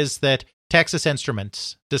equation is that Texas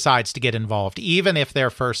Instruments decides to get involved, even if their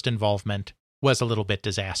first involvement was a little bit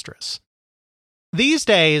disastrous. These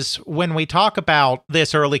days, when we talk about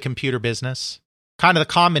this early computer business, kind of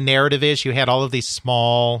the common narrative is you had all of these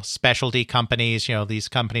small specialty companies, these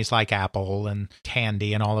companies like Apple and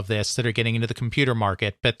Tandy and all of this that are getting into the computer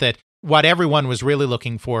market, but that what everyone was really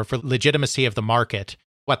looking for legitimacy of the market,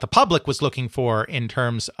 what the public was looking for in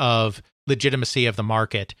terms of legitimacy of the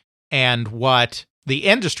market, and what the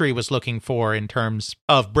industry was looking for in terms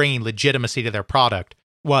of bringing legitimacy to their product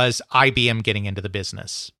was IBM getting into the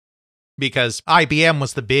business. Because IBM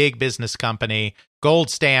was the big business company,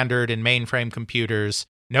 gold standard in mainframe computers.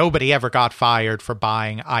 Nobody ever got fired for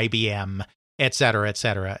buying IBM, et cetera, et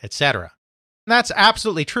cetera, et cetera. And that's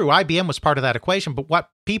absolutely true. IBM was part of that equation, but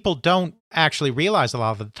what people don't actually realize a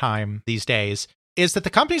lot of the time these days is that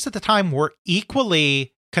the companies at the time were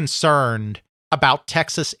equally concerned about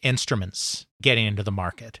Texas Instruments getting into the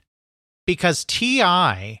market. Because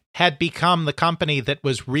TI had become the company that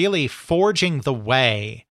was really forging the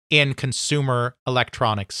way in consumer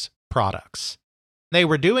electronics products. They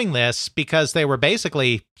were doing this because they were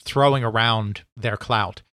basically throwing around their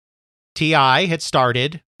clout. TI had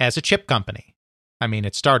started as a chip company.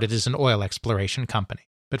 It started as an oil exploration company.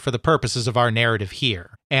 But for the purposes of our narrative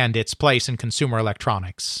here and its place in consumer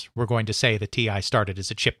electronics, we're going to say that TI started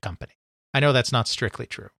as a chip company. I know that's not strictly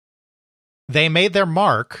true. They made their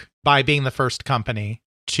mark by being the first company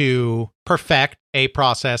to perfect a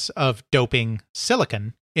process of doping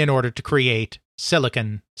silicon in order to create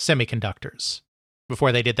silicon semiconductors.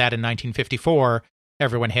 Before they did that in 1954,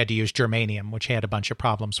 everyone had to use germanium, which had a bunch of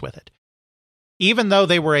problems with it. Even though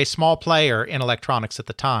they were a small player in electronics at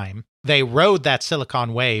the time, they rode that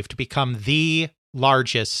silicon wave to become the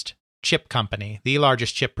largest chip company, the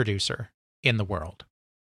largest chip producer in the world.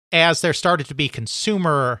 As there started to be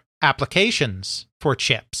consumer applications for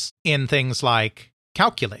chips in things like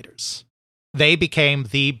calculators, they became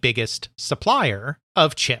the biggest supplier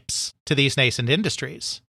of chips to these nascent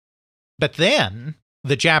industries. But then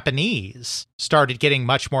the Japanese started getting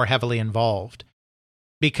much more heavily involved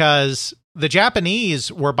because the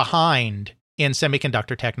Japanese were behind in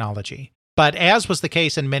semiconductor technology. But as was the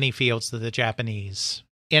case in many fields that the Japanese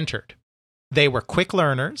entered, they were quick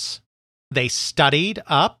learners. They studied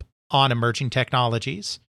up on emerging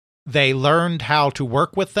technologies. They learned how to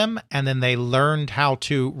work with them, and then they learned how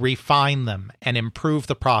to refine them and improve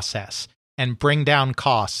the process and bring down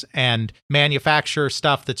costs and manufacture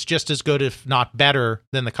stuff that's just as good, if not better,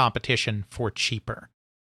 than the competition for cheaper.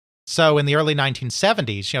 So in the early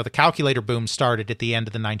 1970s, the calculator boom started at the end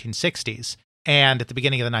of the 1960s. And at the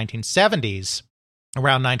beginning of the 1970s,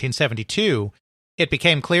 around 1972, it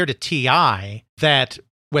became clear to TI that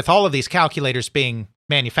with all of these calculators being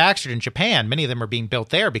manufactured in Japan, many of them are being built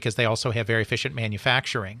there because they also have very efficient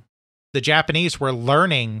manufacturing. The Japanese were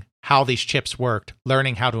learning how these chips worked,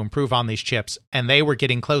 learning how to improve on these chips, and they were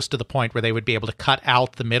getting close to the point where they would be able to cut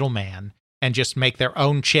out the middleman and just make their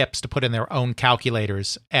own chips to put in their own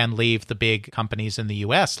calculators and leave the big companies in the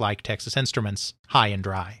US like Texas Instruments high and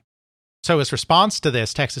dry. So as response to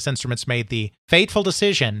this, Texas Instruments made the fateful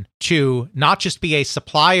decision to not just be a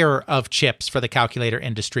supplier of chips for the calculator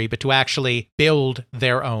industry, but to actually build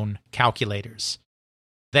their own calculators.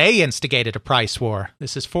 They instigated a price war.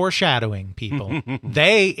 This is foreshadowing, people.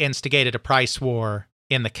 They instigated a price war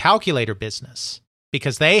in the calculator business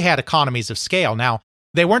because they had economies of scale. Now,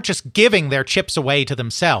 they weren't just giving their chips away to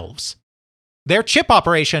themselves. Their chip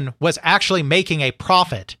operation was actually making a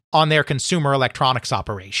profit on their consumer electronics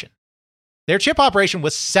operation. Their chip operation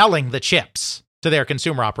was selling the chips to their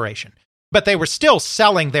consumer operation, but they were still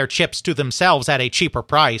selling their chips to themselves at a cheaper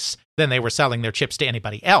price than they were selling their chips to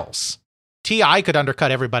anybody else. TI could undercut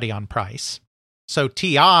everybody on price. So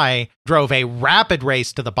TI drove a rapid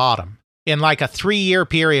race to the bottom. In like a 3-year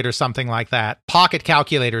period or something like that, pocket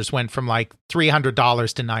calculators went from like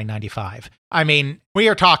 $300 to $995. We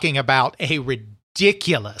are talking about a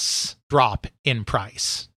ridiculous drop in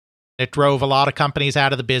price. It drove a lot of companies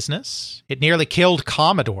out of the business. It nearly killed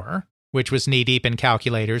Commodore, which was knee-deep in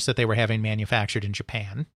calculators that they were having manufactured in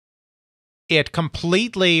Japan. It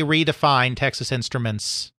completely redefined Texas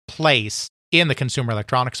Instruments' place in the consumer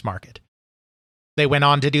electronics market. They went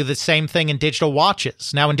on to do the same thing in digital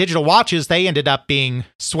watches. Now, in digital watches, they ended up being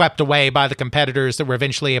swept away by the competitors that were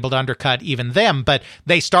eventually able to undercut even them, but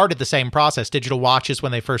they started the same process. Digital watches,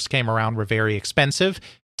 when they first came around, were very expensive.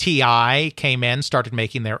 TI came in, started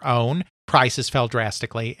making their own. Prices fell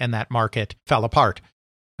drastically, and that market fell apart.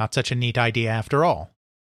 Not such a neat idea after all.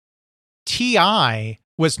 TI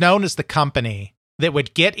was known as the company that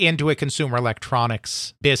would get into a consumer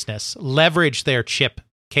electronics business, leverage their chip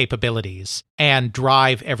capabilities, and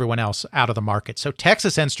drive everyone else out of the market. So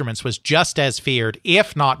Texas Instruments was just as feared,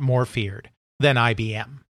 if not more feared, than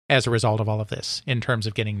IBM as a result of all of this in terms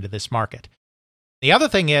of getting into this market. The other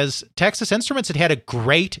thing is, Texas Instruments had a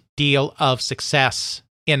great deal of success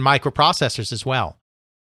in microprocessors as well.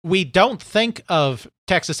 We don't think of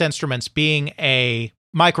Texas Instruments being a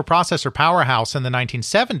microprocessor powerhouse in the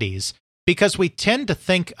 1970s because we tend to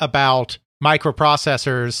think about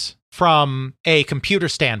microprocessors from a computer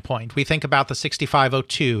standpoint. We think about the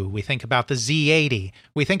 6502, we think about the Z80,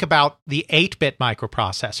 we think about the 8-bit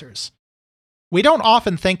microprocessors. We don't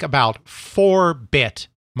often think about 4-bit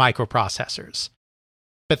microprocessors.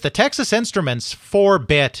 But the Texas Instruments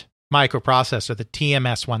 4-bit microprocessor, the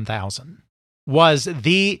TMS-1000, was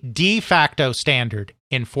the de facto standard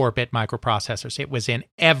in 4-bit microprocessors. It was in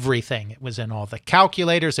everything. It was in all the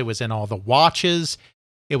calculators, it was in all the watches,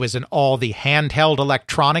 it was in all the handheld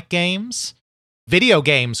electronic games. Video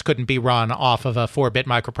games couldn't be run off of a 4-bit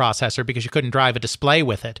microprocessor because you couldn't drive a display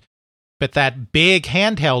with it. But that big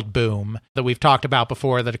handheld boom that we've talked about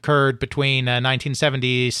before that occurred between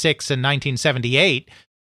 1976 and 1978,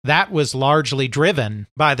 that was largely driven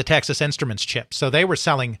by the Texas Instruments chip. So they were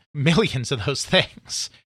selling millions of those things.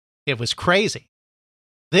 It was crazy.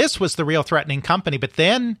 This was the real threatening company, but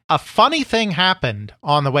then a funny thing happened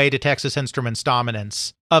on the way to Texas Instruments'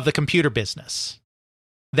 dominance of the computer business.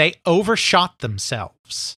 They overshot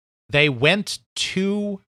themselves. They went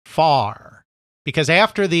too far. Because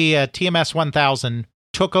after the TMS-1000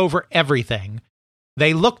 took over everything,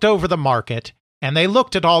 they looked over the market, and they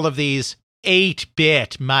looked at all of these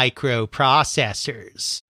 8-bit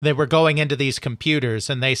microprocessors that were going into these computers,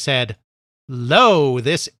 and they said, "Lo,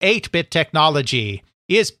 this 8-bit technology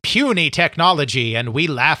is puny technology, and we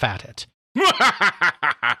laugh at it."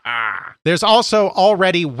 There's also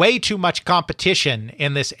already way too much competition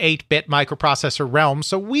in this 8-bit microprocessor realm,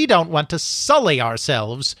 so we don't want to sully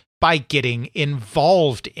ourselves by getting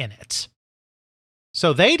involved in it.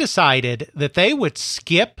 So they decided that they would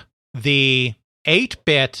skip the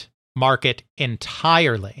 8-bit market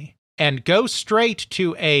entirely and go straight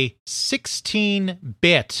to a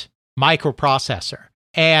 16-bit microprocessor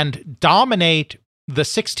and dominate the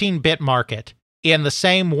 16-bit market in the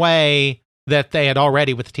same way that they had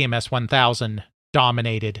already with the TMS-1000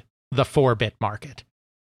 dominated the 4-bit market.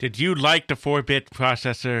 Did you like the 4-bit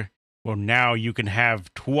processor? Well, now you can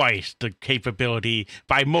have twice the capability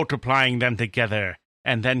by multiplying them together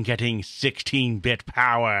and then getting 16-bit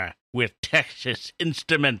power with Texas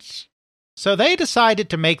Instruments. So they decided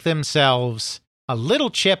to make themselves a little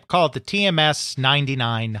chip called the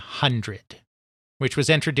TMS-9900, which was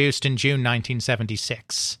introduced in June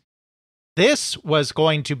 1976. This was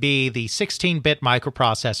going to be the 16-bit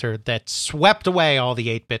microprocessor that swept away all the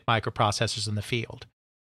 8-bit microprocessors in the field.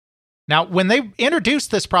 Now, when they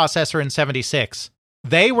introduced this processor in 76,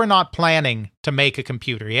 they were not planning to make a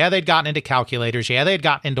computer. Yeah, they'd gotten into calculators. Yeah, they'd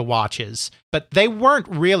gotten into watches. But they weren't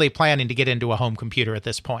really planning to get into a home computer at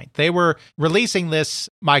this point. They were releasing this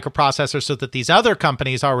microprocessor so that these other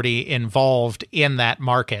companies already involved in that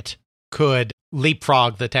market could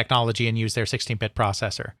leapfrog the technology and use their 16-bit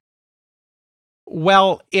processor.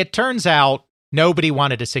 Well, it turns out nobody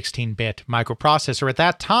wanted a 16-bit microprocessor. At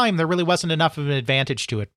that time, there really wasn't enough of an advantage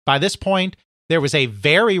to it. By this point, there was a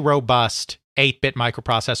very robust 8-bit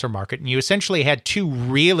microprocessor market, and you essentially had two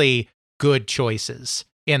really good choices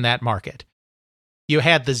in that market. You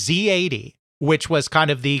had the Z80, which was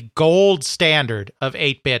kind of the gold standard of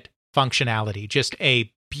 8-bit functionality, just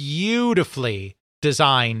a beautifully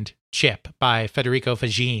designed chip by Federico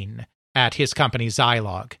Faggin at his company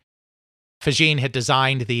Zilog. Faggin had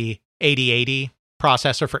designed the 8080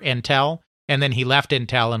 processor for Intel, and then he left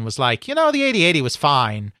Intel and was like, the 8080 was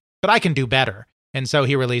fine, but I can do better. And so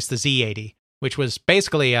he released the Z80, which was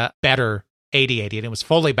basically a better 8080, and it was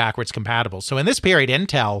fully backwards compatible. So in this period,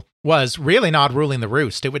 Intel was really not ruling the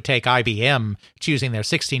roost. It would take IBM choosing their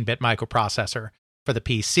 16-bit microprocessor for the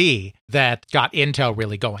PC that got Intel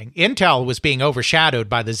really going. Intel was being overshadowed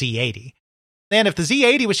by the Z80. And if the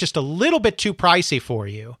Z80 was just a little bit too pricey for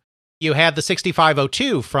you, you had the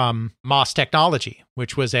 6502 from MOS Technology,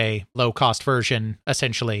 which was a low-cost version,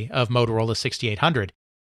 essentially, of Motorola 6800.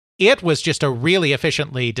 It was just a really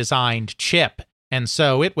efficiently designed chip, and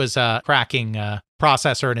so it was a cracking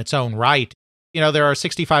processor in its own right. You know, there are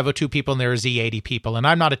 6502 people and there are Z80 people, and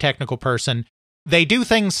I'm not a technical person. They do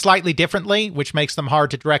things slightly differently, which makes them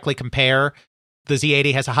hard to directly compare. The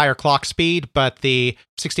Z80 has a higher clock speed, but the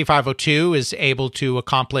 6502 is able to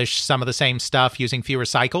accomplish some of the same stuff using fewer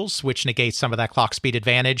cycles, which negates some of that clock speed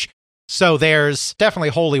advantage. So there's definitely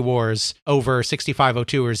holy wars over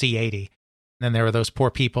 6502 or Z80. And then there were those poor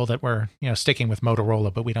people that were, sticking with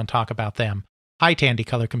Motorola, but we don't talk about them. Hi, Tandy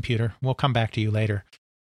Color Computer. We'll come back to you later.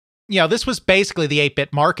 This was basically the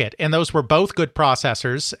 8-bit market, and those were both good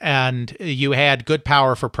processors, and you had good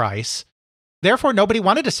power for price. Therefore, nobody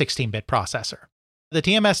wanted a 16-bit processor. The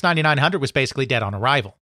TMS 9900 was basically dead on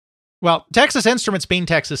arrival. Well, Texas Instruments being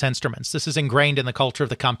Texas Instruments, this is ingrained in the culture of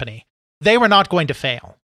the company. They were not going to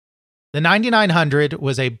fail. The 9900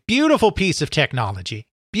 was a beautiful piece of technology,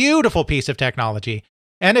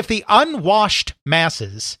 and if the unwashed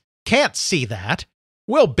masses can't see that,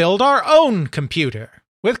 we'll build our own computer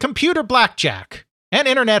with computer blackjack and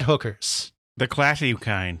internet hookers. The classy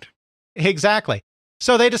kind. Exactly.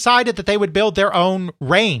 So they decided that they would build their own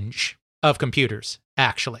range of computers,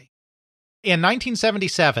 actually. In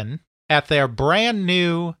 1977, at their brand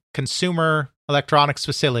new consumer electronics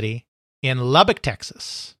facility in Lubbock,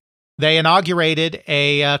 Texas, they inaugurated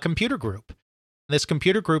a computer group. This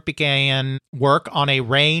computer group began work on a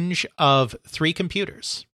range of 3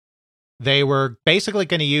 computers. They were basically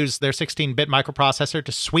going to use their 16-bit microprocessor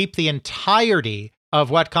to sweep the entirety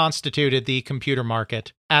of what constituted the computer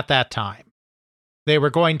market at that time. They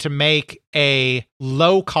were going to make a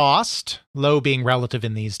low-cost, low being relative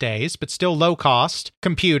in these days, but still low-cost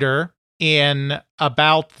computer in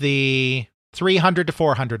about the $300 to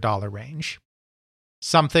 $400 range.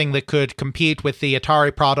 Something that could compete with the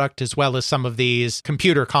Atari product as well as some of these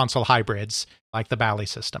computer console hybrids like the Bally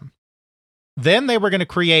system. Then they were going to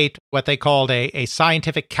create what they called a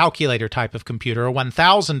scientific calculator type of computer, a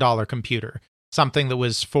 $1,000 computer, something that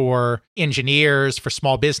was for engineers, for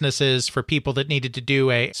small businesses, for people that needed to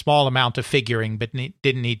do a small amount of figuring but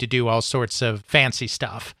didn't need to do all sorts of fancy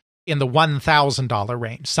stuff, in the $1,000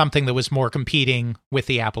 range, something that was more competing with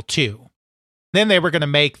the Apple II. Then they were going to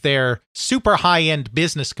make their super high-end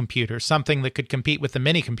business computer, something that could compete with the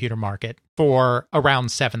mini computer market, for around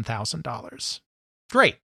 $7,000.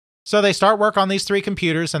 Great. So they start work on these 3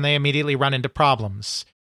 computers and they immediately run into problems.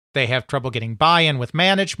 They have trouble getting buy-in with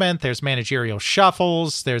management. There's managerial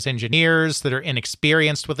shuffles. There's engineers that are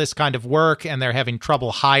inexperienced with this kind of work, and they're having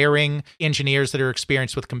trouble hiring engineers that are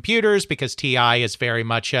experienced with computers because TI is very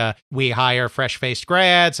much we hire fresh-faced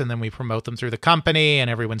grads and then we promote them through the company and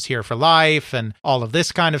everyone's here for life and all of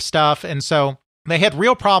this kind of stuff. And so they had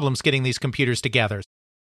real problems getting these computers together.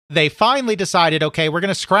 They finally decided, okay, we're going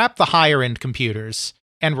to scrap the higher-end computers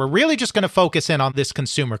and we're really just going to focus in on this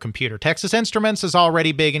consumer computer. Texas Instruments is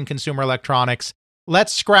already big in consumer electronics.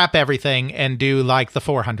 Let's scrap everything and do like the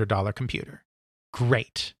 $400 computer.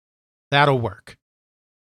 Great. That'll work.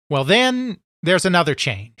 Well, then there's another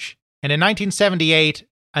change. And in 1978,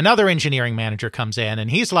 another engineering manager comes in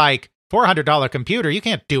and he's like, $400 computer? You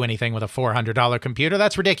can't do anything with a $400 computer.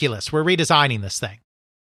 That's ridiculous. We're redesigning this thing.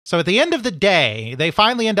 So at the end of the day, they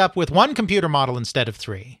finally end up with 1 computer model instead of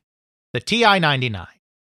 3, the TI-99.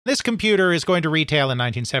 This computer is going to retail in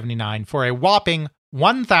 1979 for a whopping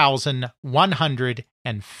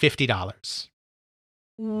 $1,150.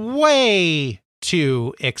 Way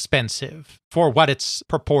too expensive for what it's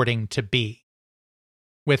purporting to be.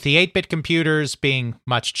 With the 8-bit computers being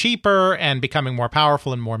much cheaper and becoming more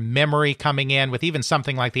powerful and more memory coming in, with even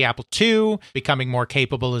something like the Apple II becoming more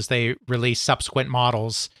capable as they release subsequent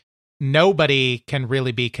models, nobody can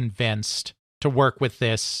really be convinced to work with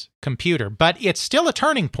this computer. But it's still a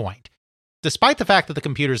turning point. Despite the fact that the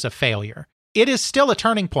computer's a failure, it is still a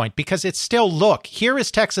turning point because it's still, look, here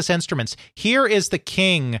is Texas Instruments. Here is the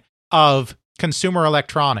king of consumer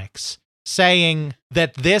electronics saying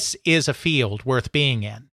that this is a field worth being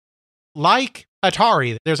in. Like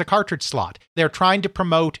Atari, there's a cartridge slot. They're trying to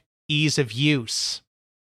promote ease of use.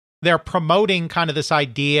 They're promoting kind of this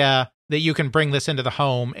idea that you can bring this into the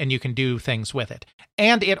home and you can do things with it.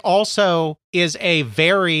 And it also is a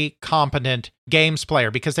very competent games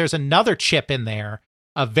player because there's another chip in there,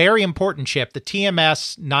 a very important chip, the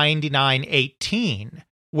TMS 9918,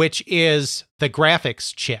 which is the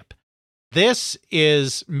graphics chip. This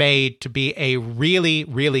is made to be a really,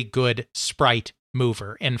 really good sprite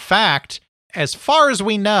mover. In fact, as far as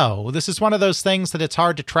we know, this is one of those things that it's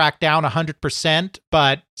hard to track down 100%,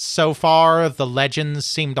 but so far the legends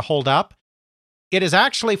seem to hold up. It is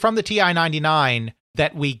actually from the TI-99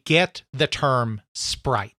 that we get the term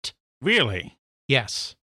Sprite. Really?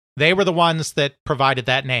 Yes. They were the ones that provided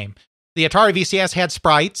that name. The Atari VCS had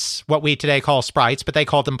sprites, what we today call sprites, but they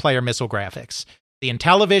called them player missile graphics. The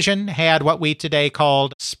Intellivision had what we today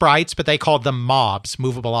called sprites, but they called them mobs,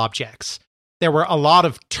 movable objects. There were a lot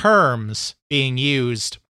of terms being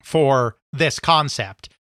used for this concept.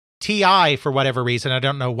 TI, for whatever reason, I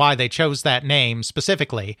don't know why they chose that name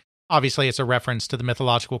specifically. Obviously, it's a reference to the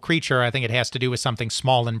mythological creature. I think it has to do with something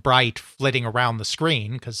small and bright flitting around the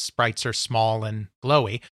screen, because sprites are small and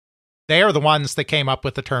glowy. They are the ones that came up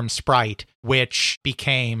with the term sprite, which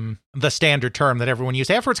became the standard term that everyone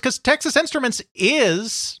used afterwards, because Texas Instruments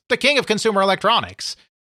is the king of consumer electronics.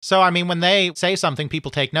 So, I mean, when they say something,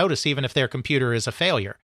 people take notice, even if their computer is a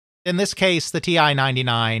failure. In this case, the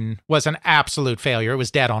TI-99 was an absolute failure. It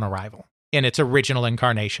was dead on arrival in its original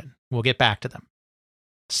incarnation. We'll get back to them.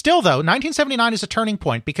 Still, though, 1979 is a turning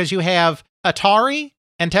point because you have Atari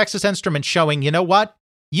and Texas Instruments showing, you know what?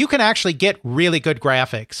 You can actually get really good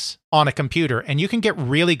graphics on a computer, and you can get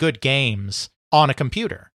really good games on a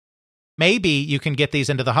computer. Maybe you can get these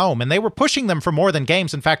into the home. And they were pushing them for more than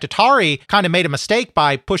games. In fact, Atari kind of made a mistake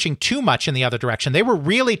by pushing too much in the other direction. They were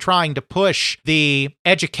really trying to push the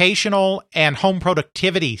educational and home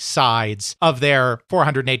productivity sides of their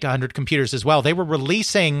 400 and 800 computers as well. They were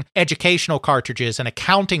releasing educational cartridges and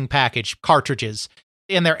accounting package cartridges.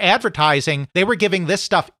 In their advertising, they were giving this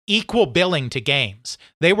stuff equal billing to games.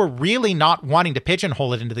 They were really not wanting to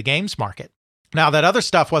pigeonhole it into the games market. Now, that other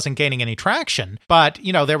stuff wasn't gaining any traction, but,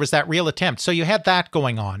 there was that real attempt. So you had that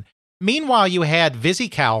going on. Meanwhile, you had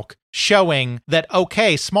VisiCalc showing that,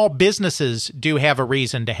 okay, small businesses do have a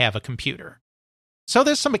reason to have a computer. So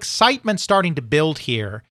there's some excitement starting to build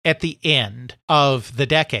here at the end of the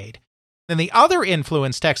decade. And the other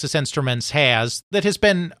influence Texas Instruments has that has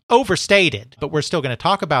been overstated, but we're still going to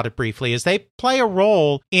talk about it briefly, is they play a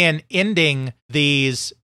role in ending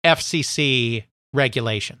these FCC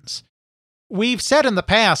regulations. We've said in the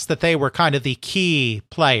past that they were kind of the key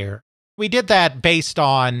player. We did that based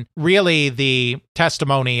on really the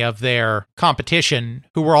testimony of their competition,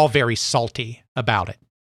 who were all very salty about it.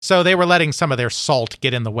 So they were letting some of their salt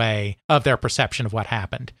get in the way of their perception of what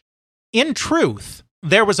happened. In truth,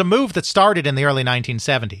 there was a move that started in the early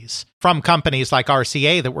 1970s from companies like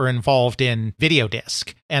RCA that were involved in video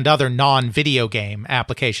disc and other non-video game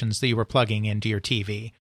applications that you were plugging into your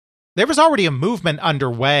TV. There was already a movement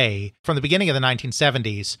underway from the beginning of the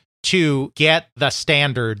 1970s to get the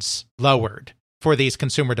standards lowered for these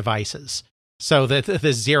consumer devices so that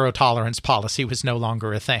the zero tolerance policy was no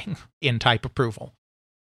longer a thing in type approval.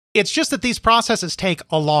 It's just that these processes take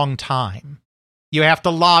a long time. You have to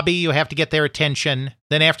lobby, you have to get their attention.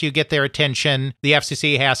 Then after you get their attention, the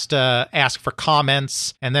FCC has to ask for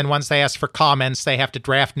comments. And then once they ask for comments, they have to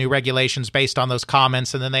draft new regulations based on those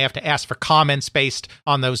comments. And then they have to ask for comments based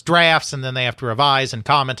on those drafts. And then they have to revise and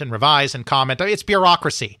comment and revise and comment. It's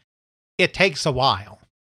bureaucracy. It takes a while.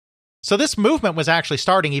 So this movement was actually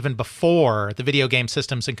starting even before the video game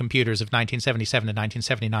systems and computers of 1977 and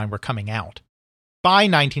 1979 were coming out. By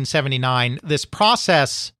 1979, this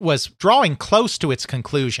process was drawing close to its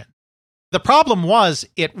conclusion. The problem was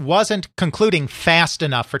it wasn't concluding fast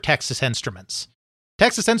enough for Texas Instruments.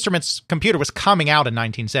 Texas Instruments' computer was coming out in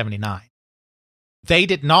 1979. They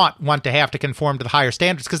did not want to have to conform to the higher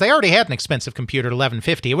standards because they already had an expensive computer at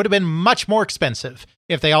 1150. It would have been much more expensive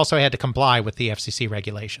if they also had to comply with the FCC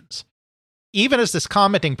regulations. Even as this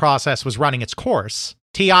commenting process was running its course,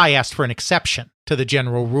 TI asked for an exception to the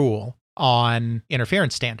general rule on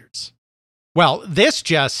interference standards. Well, this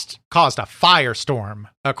just caused a firestorm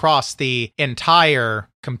across the entire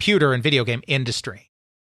computer and video game industry.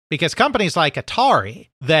 Because companies like Atari,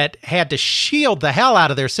 that had to shield the hell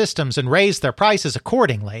out of their systems and raise their prices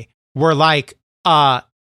accordingly, were like,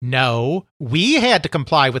 no, we had to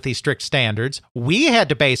comply with these strict standards. We had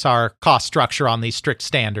to base our cost structure on these strict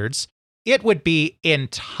standards. It would be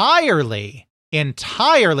entirely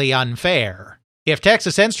unfair if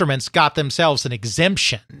Texas Instruments got themselves an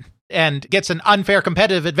exemption and gets an unfair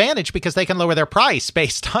competitive advantage because they can lower their price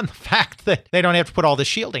based on the fact that they don't have to put all this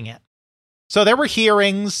shielding in. So there were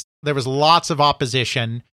hearings, there was lots of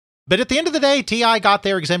opposition, but at the end of the day, TI got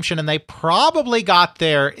their exemption, and they probably got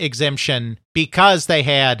their exemption because they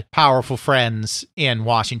had powerful friends in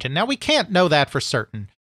Washington. Now, we can't know that for certain.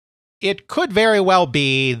 It could very well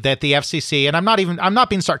be that the FCC, and I'm not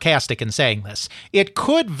being sarcastic in saying this, it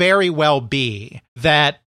could very well be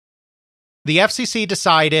that the FCC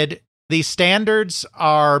decided the standards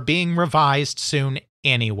are being revised soon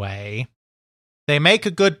anyway. They make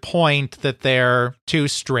a good point that they're too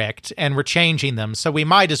strict, and we're changing them, so we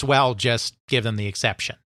might as well just give them the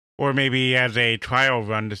exception. Or maybe as a trial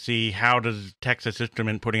run to see how does Texas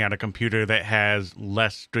Instruments putting out a computer that has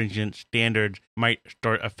less stringent standards might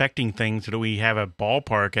start affecting things so that we have a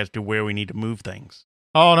ballpark as to where we need to move things.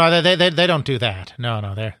 Oh, no, they don't do that.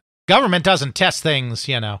 No, their government doesn't test things,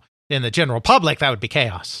 in the general public. That would be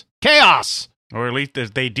chaos. Chaos! Or at least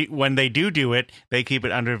as they do, when they do it, they keep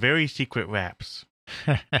it under very secret wraps.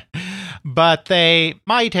 But they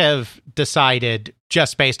might have decided,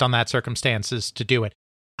 just based on that circumstances, to do it.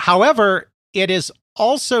 However, it is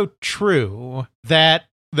also true that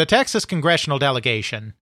the Texas congressional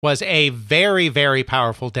delegation was a very, very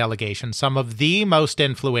powerful delegation. Some of the most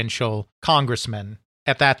influential congressmen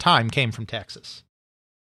at that time came from Texas.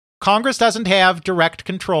 Congress doesn't have direct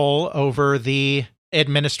control over the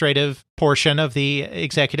administrative portion of the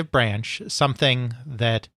executive branch, something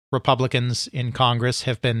that Republicans in Congress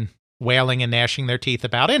have been wailing and gnashing their teeth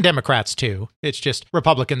about, and Democrats too. It's just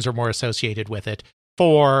Republicans are more associated with it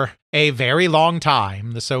for a very long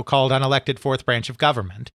time, the so-called unelected fourth branch of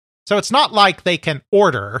government. So it's not like they can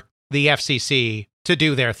order the FCC to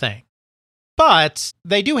do their thing. But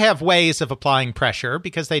they do have ways of applying pressure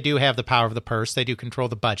because they do have the power of the purse. They do control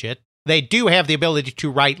the budget. They do have the ability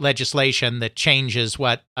to write legislation that changes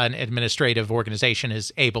what an administrative organization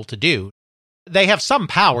is able to do. They have some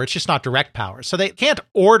power, it's just not direct power. So they can't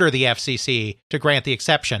order the FCC to grant the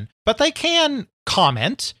exception, but they can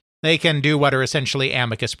comment. They can do what are essentially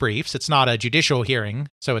amicus briefs. It's not a judicial hearing,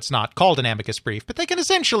 so it's not called an amicus brief, but they can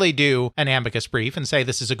essentially do an amicus brief and say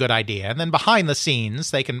this is a good idea. And then behind the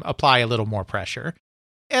scenes, they can apply a little more pressure.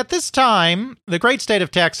 At this time, the great state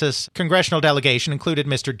of Texas congressional delegation included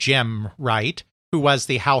Mr. Jim Wright, who was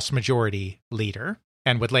the House Majority Leader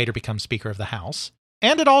and would later become Speaker of the House.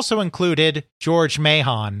 And it also included George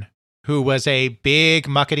Mahon, who was a big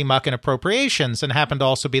muckety-muck in appropriations and happened to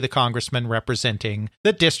also be the congressman representing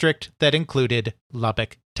the district that included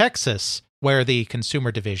Lubbock, Texas, where the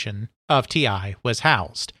consumer division of TI was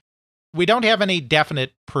housed. We don't have any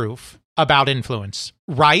definite proof about influence.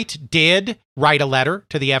 Wright did write a letter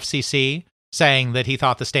to the FCC saying that he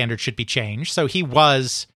thought the standard should be changed, so he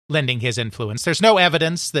was lending his influence. There's no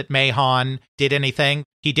evidence that Mahon did anything.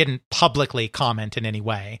 He didn't publicly comment in any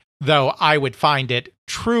way, though I would find it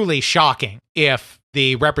truly shocking if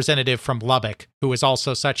the representative from Lubbock, who is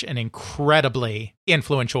also such an incredibly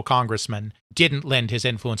influential congressman, didn't lend his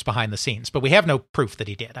influence behind the scenes. But we have no proof that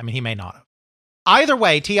he did. I mean, he may not have. Either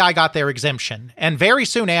way, TI got their exemption, and very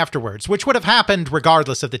soon afterwards, which would have happened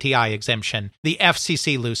regardless of the TI exemption, the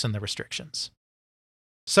FCC loosened the restrictions.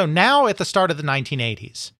 So now at the start of the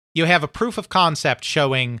 1980s, you have a proof of concept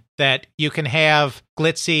showing that you can have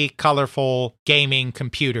glitzy, colorful gaming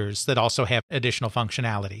computers that also have additional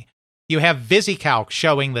functionality. You have VisiCalc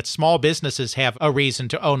showing that small businesses have a reason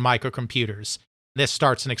to own microcomputers. This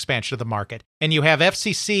starts an expansion of the market. And you have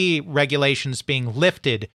FCC regulations being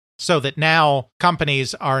lifted so that now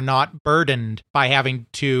companies are not burdened by having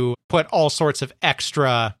to put all sorts of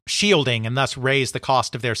extra shielding and thus raise the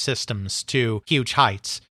cost of their systems to huge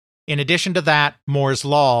heights. In addition to that, Moore's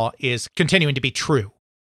Law is continuing to be true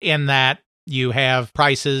in that you have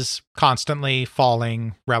prices constantly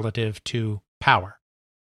falling relative to power.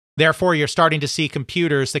 Therefore, you're starting to see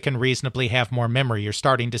computers that can reasonably have more memory. You're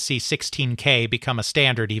starting to see 16K become a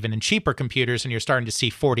standard even in cheaper computers, and you're starting to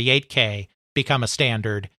see 48K become a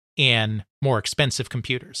standard in more expensive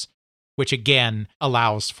computers, which again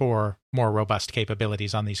allows for more robust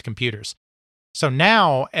capabilities on these computers. So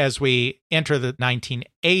now, as we enter the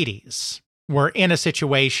 1980s, we're in a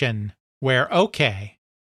situation where, okay,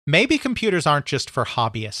 maybe computers aren't just for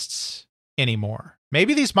hobbyists anymore.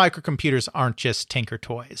 Maybe these microcomputers aren't just tinker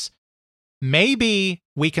toys. Maybe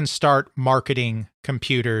we can start marketing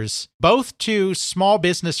computers both to small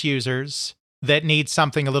business users that need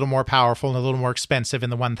something a little more powerful and a little more expensive in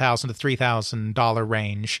the $1,000 to $3,000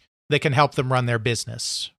 range that can help them run their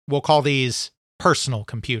business. We'll call these personal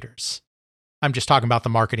computers. I'm just talking about the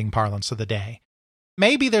marketing parlance of the day.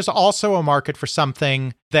 Maybe there's also a market for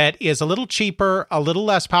something that is a little cheaper, a little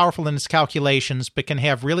less powerful in its calculations, but can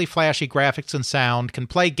have really flashy graphics and sound, can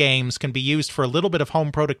play games, can be used for a little bit of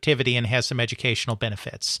home productivity, and has some educational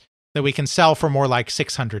benefits that we can sell for more like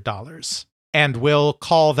 $600. And we'll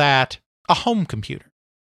call that a home computer.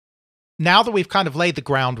 Now that we've kind of laid the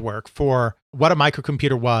groundwork for what a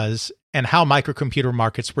microcomputer was and how microcomputer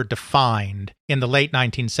markets were defined in the late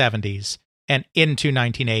 1970s, and into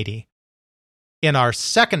 1980. In our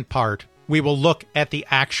second part, we will look at the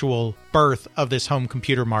actual birth of this home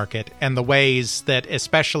computer market and the ways that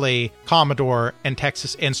especially Commodore and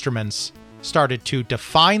Texas Instruments started to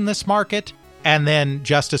define this market and then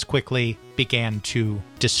just as quickly began to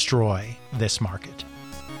destroy this market.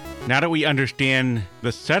 Now that we understand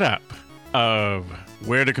the setup of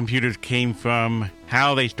where the computers came from,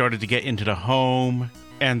 how they started to get into the home,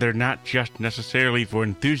 and they're not just necessarily for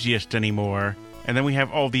enthusiasts anymore, and then we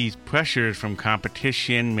have all these pressures from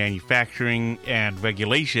competition, manufacturing, and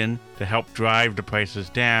regulation to help drive the prices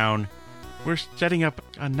down, we're setting up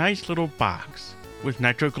a nice little box with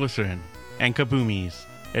nitroglycerin and kaboomies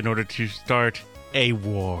in order to start a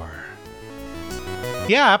war.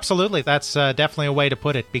 Yeah, absolutely. That's definitely a way to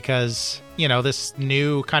put it because, this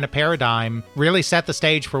new kind of paradigm really set the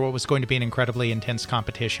stage for what was going to be an incredibly intense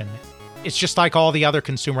competition. It's just like all the other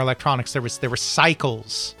consumer electronics. There were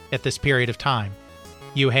cycles at this period of time.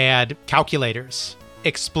 You had calculators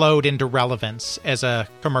explode into relevance as a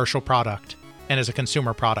commercial product and as a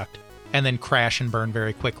consumer product, and then crash and burn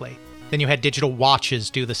very quickly. Then you had digital watches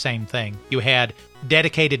do the same thing. You had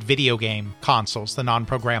dedicated video game consoles, the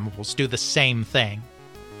non-programmables, do the same thing.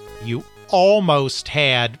 You almost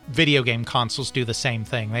had video game consoles do the same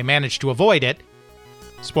thing. They managed to avoid it.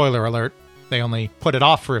 Spoiler alert, they only put it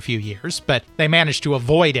off for a few years, but they managed to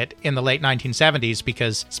avoid it in the late 1970s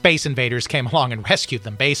because Space Invaders came along and rescued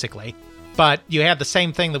them, basically. But you had the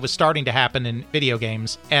same thing that was starting to happen in video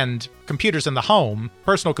games, and computers in the home,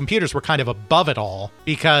 personal computers were kind of above it all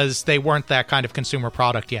because they weren't that kind of consumer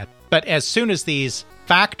product yet. But as soon as these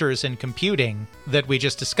factors in computing that we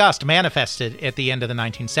just discussed manifested at the end of the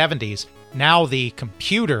 1970s, now the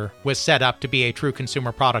computer was set up to be a true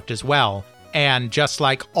consumer product as well. And just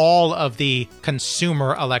like all of the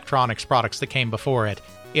consumer electronics products that came before it,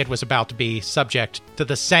 it was about to be subject to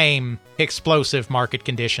the same explosive market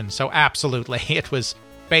conditions. So absolutely, it was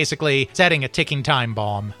basically setting a ticking time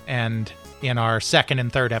bomb. And in our second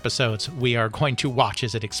and third episodes, we are going to watch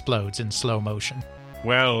as it explodes in slow motion.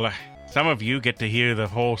 Well, some of you get to hear the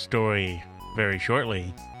whole story very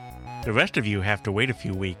shortly. The rest of you have to wait a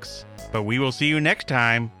few weeks. But we will see you next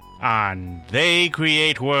time on They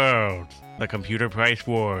Create Worlds, The Computer Price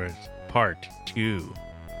Wars, Part 2.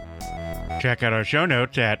 Check out our show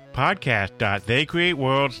notes at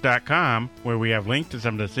podcast.theycreateworlds.com, where we have links to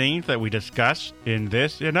some of the things that we discuss in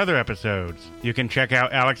this and other episodes. You can check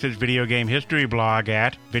out Alex's video game history blog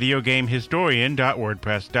at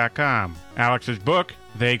videogamehistorian.wordpress.com. Alex's book,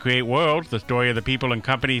 They Create Worlds, The Story of the People and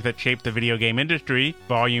Companies That Shaped the Video Game Industry,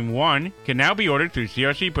 Volume 1, can now be ordered through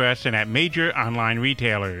CRC Press and at major online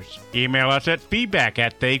retailers. Email us at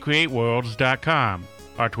feedback@theycreateworlds.com.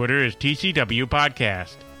 Our Twitter is TCW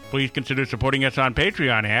Podcast. Please consider supporting us on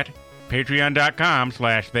Patreon at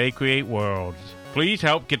patreon.com/theycreateworlds. Please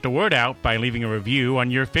help get the word out by leaving a review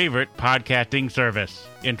on your favorite podcasting service.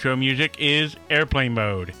 Intro music is Airplane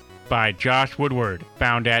Mode by Josh Woodward,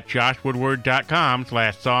 found at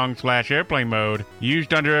joshwoodward.com/song/airplane mode,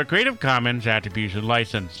 used under a Creative Commons Attribution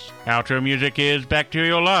License. Outro music is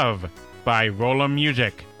Bacterial Love by Rollum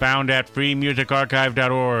Music, found at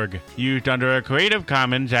freemusicarchive.org, used under a Creative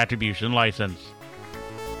Commons Attribution License.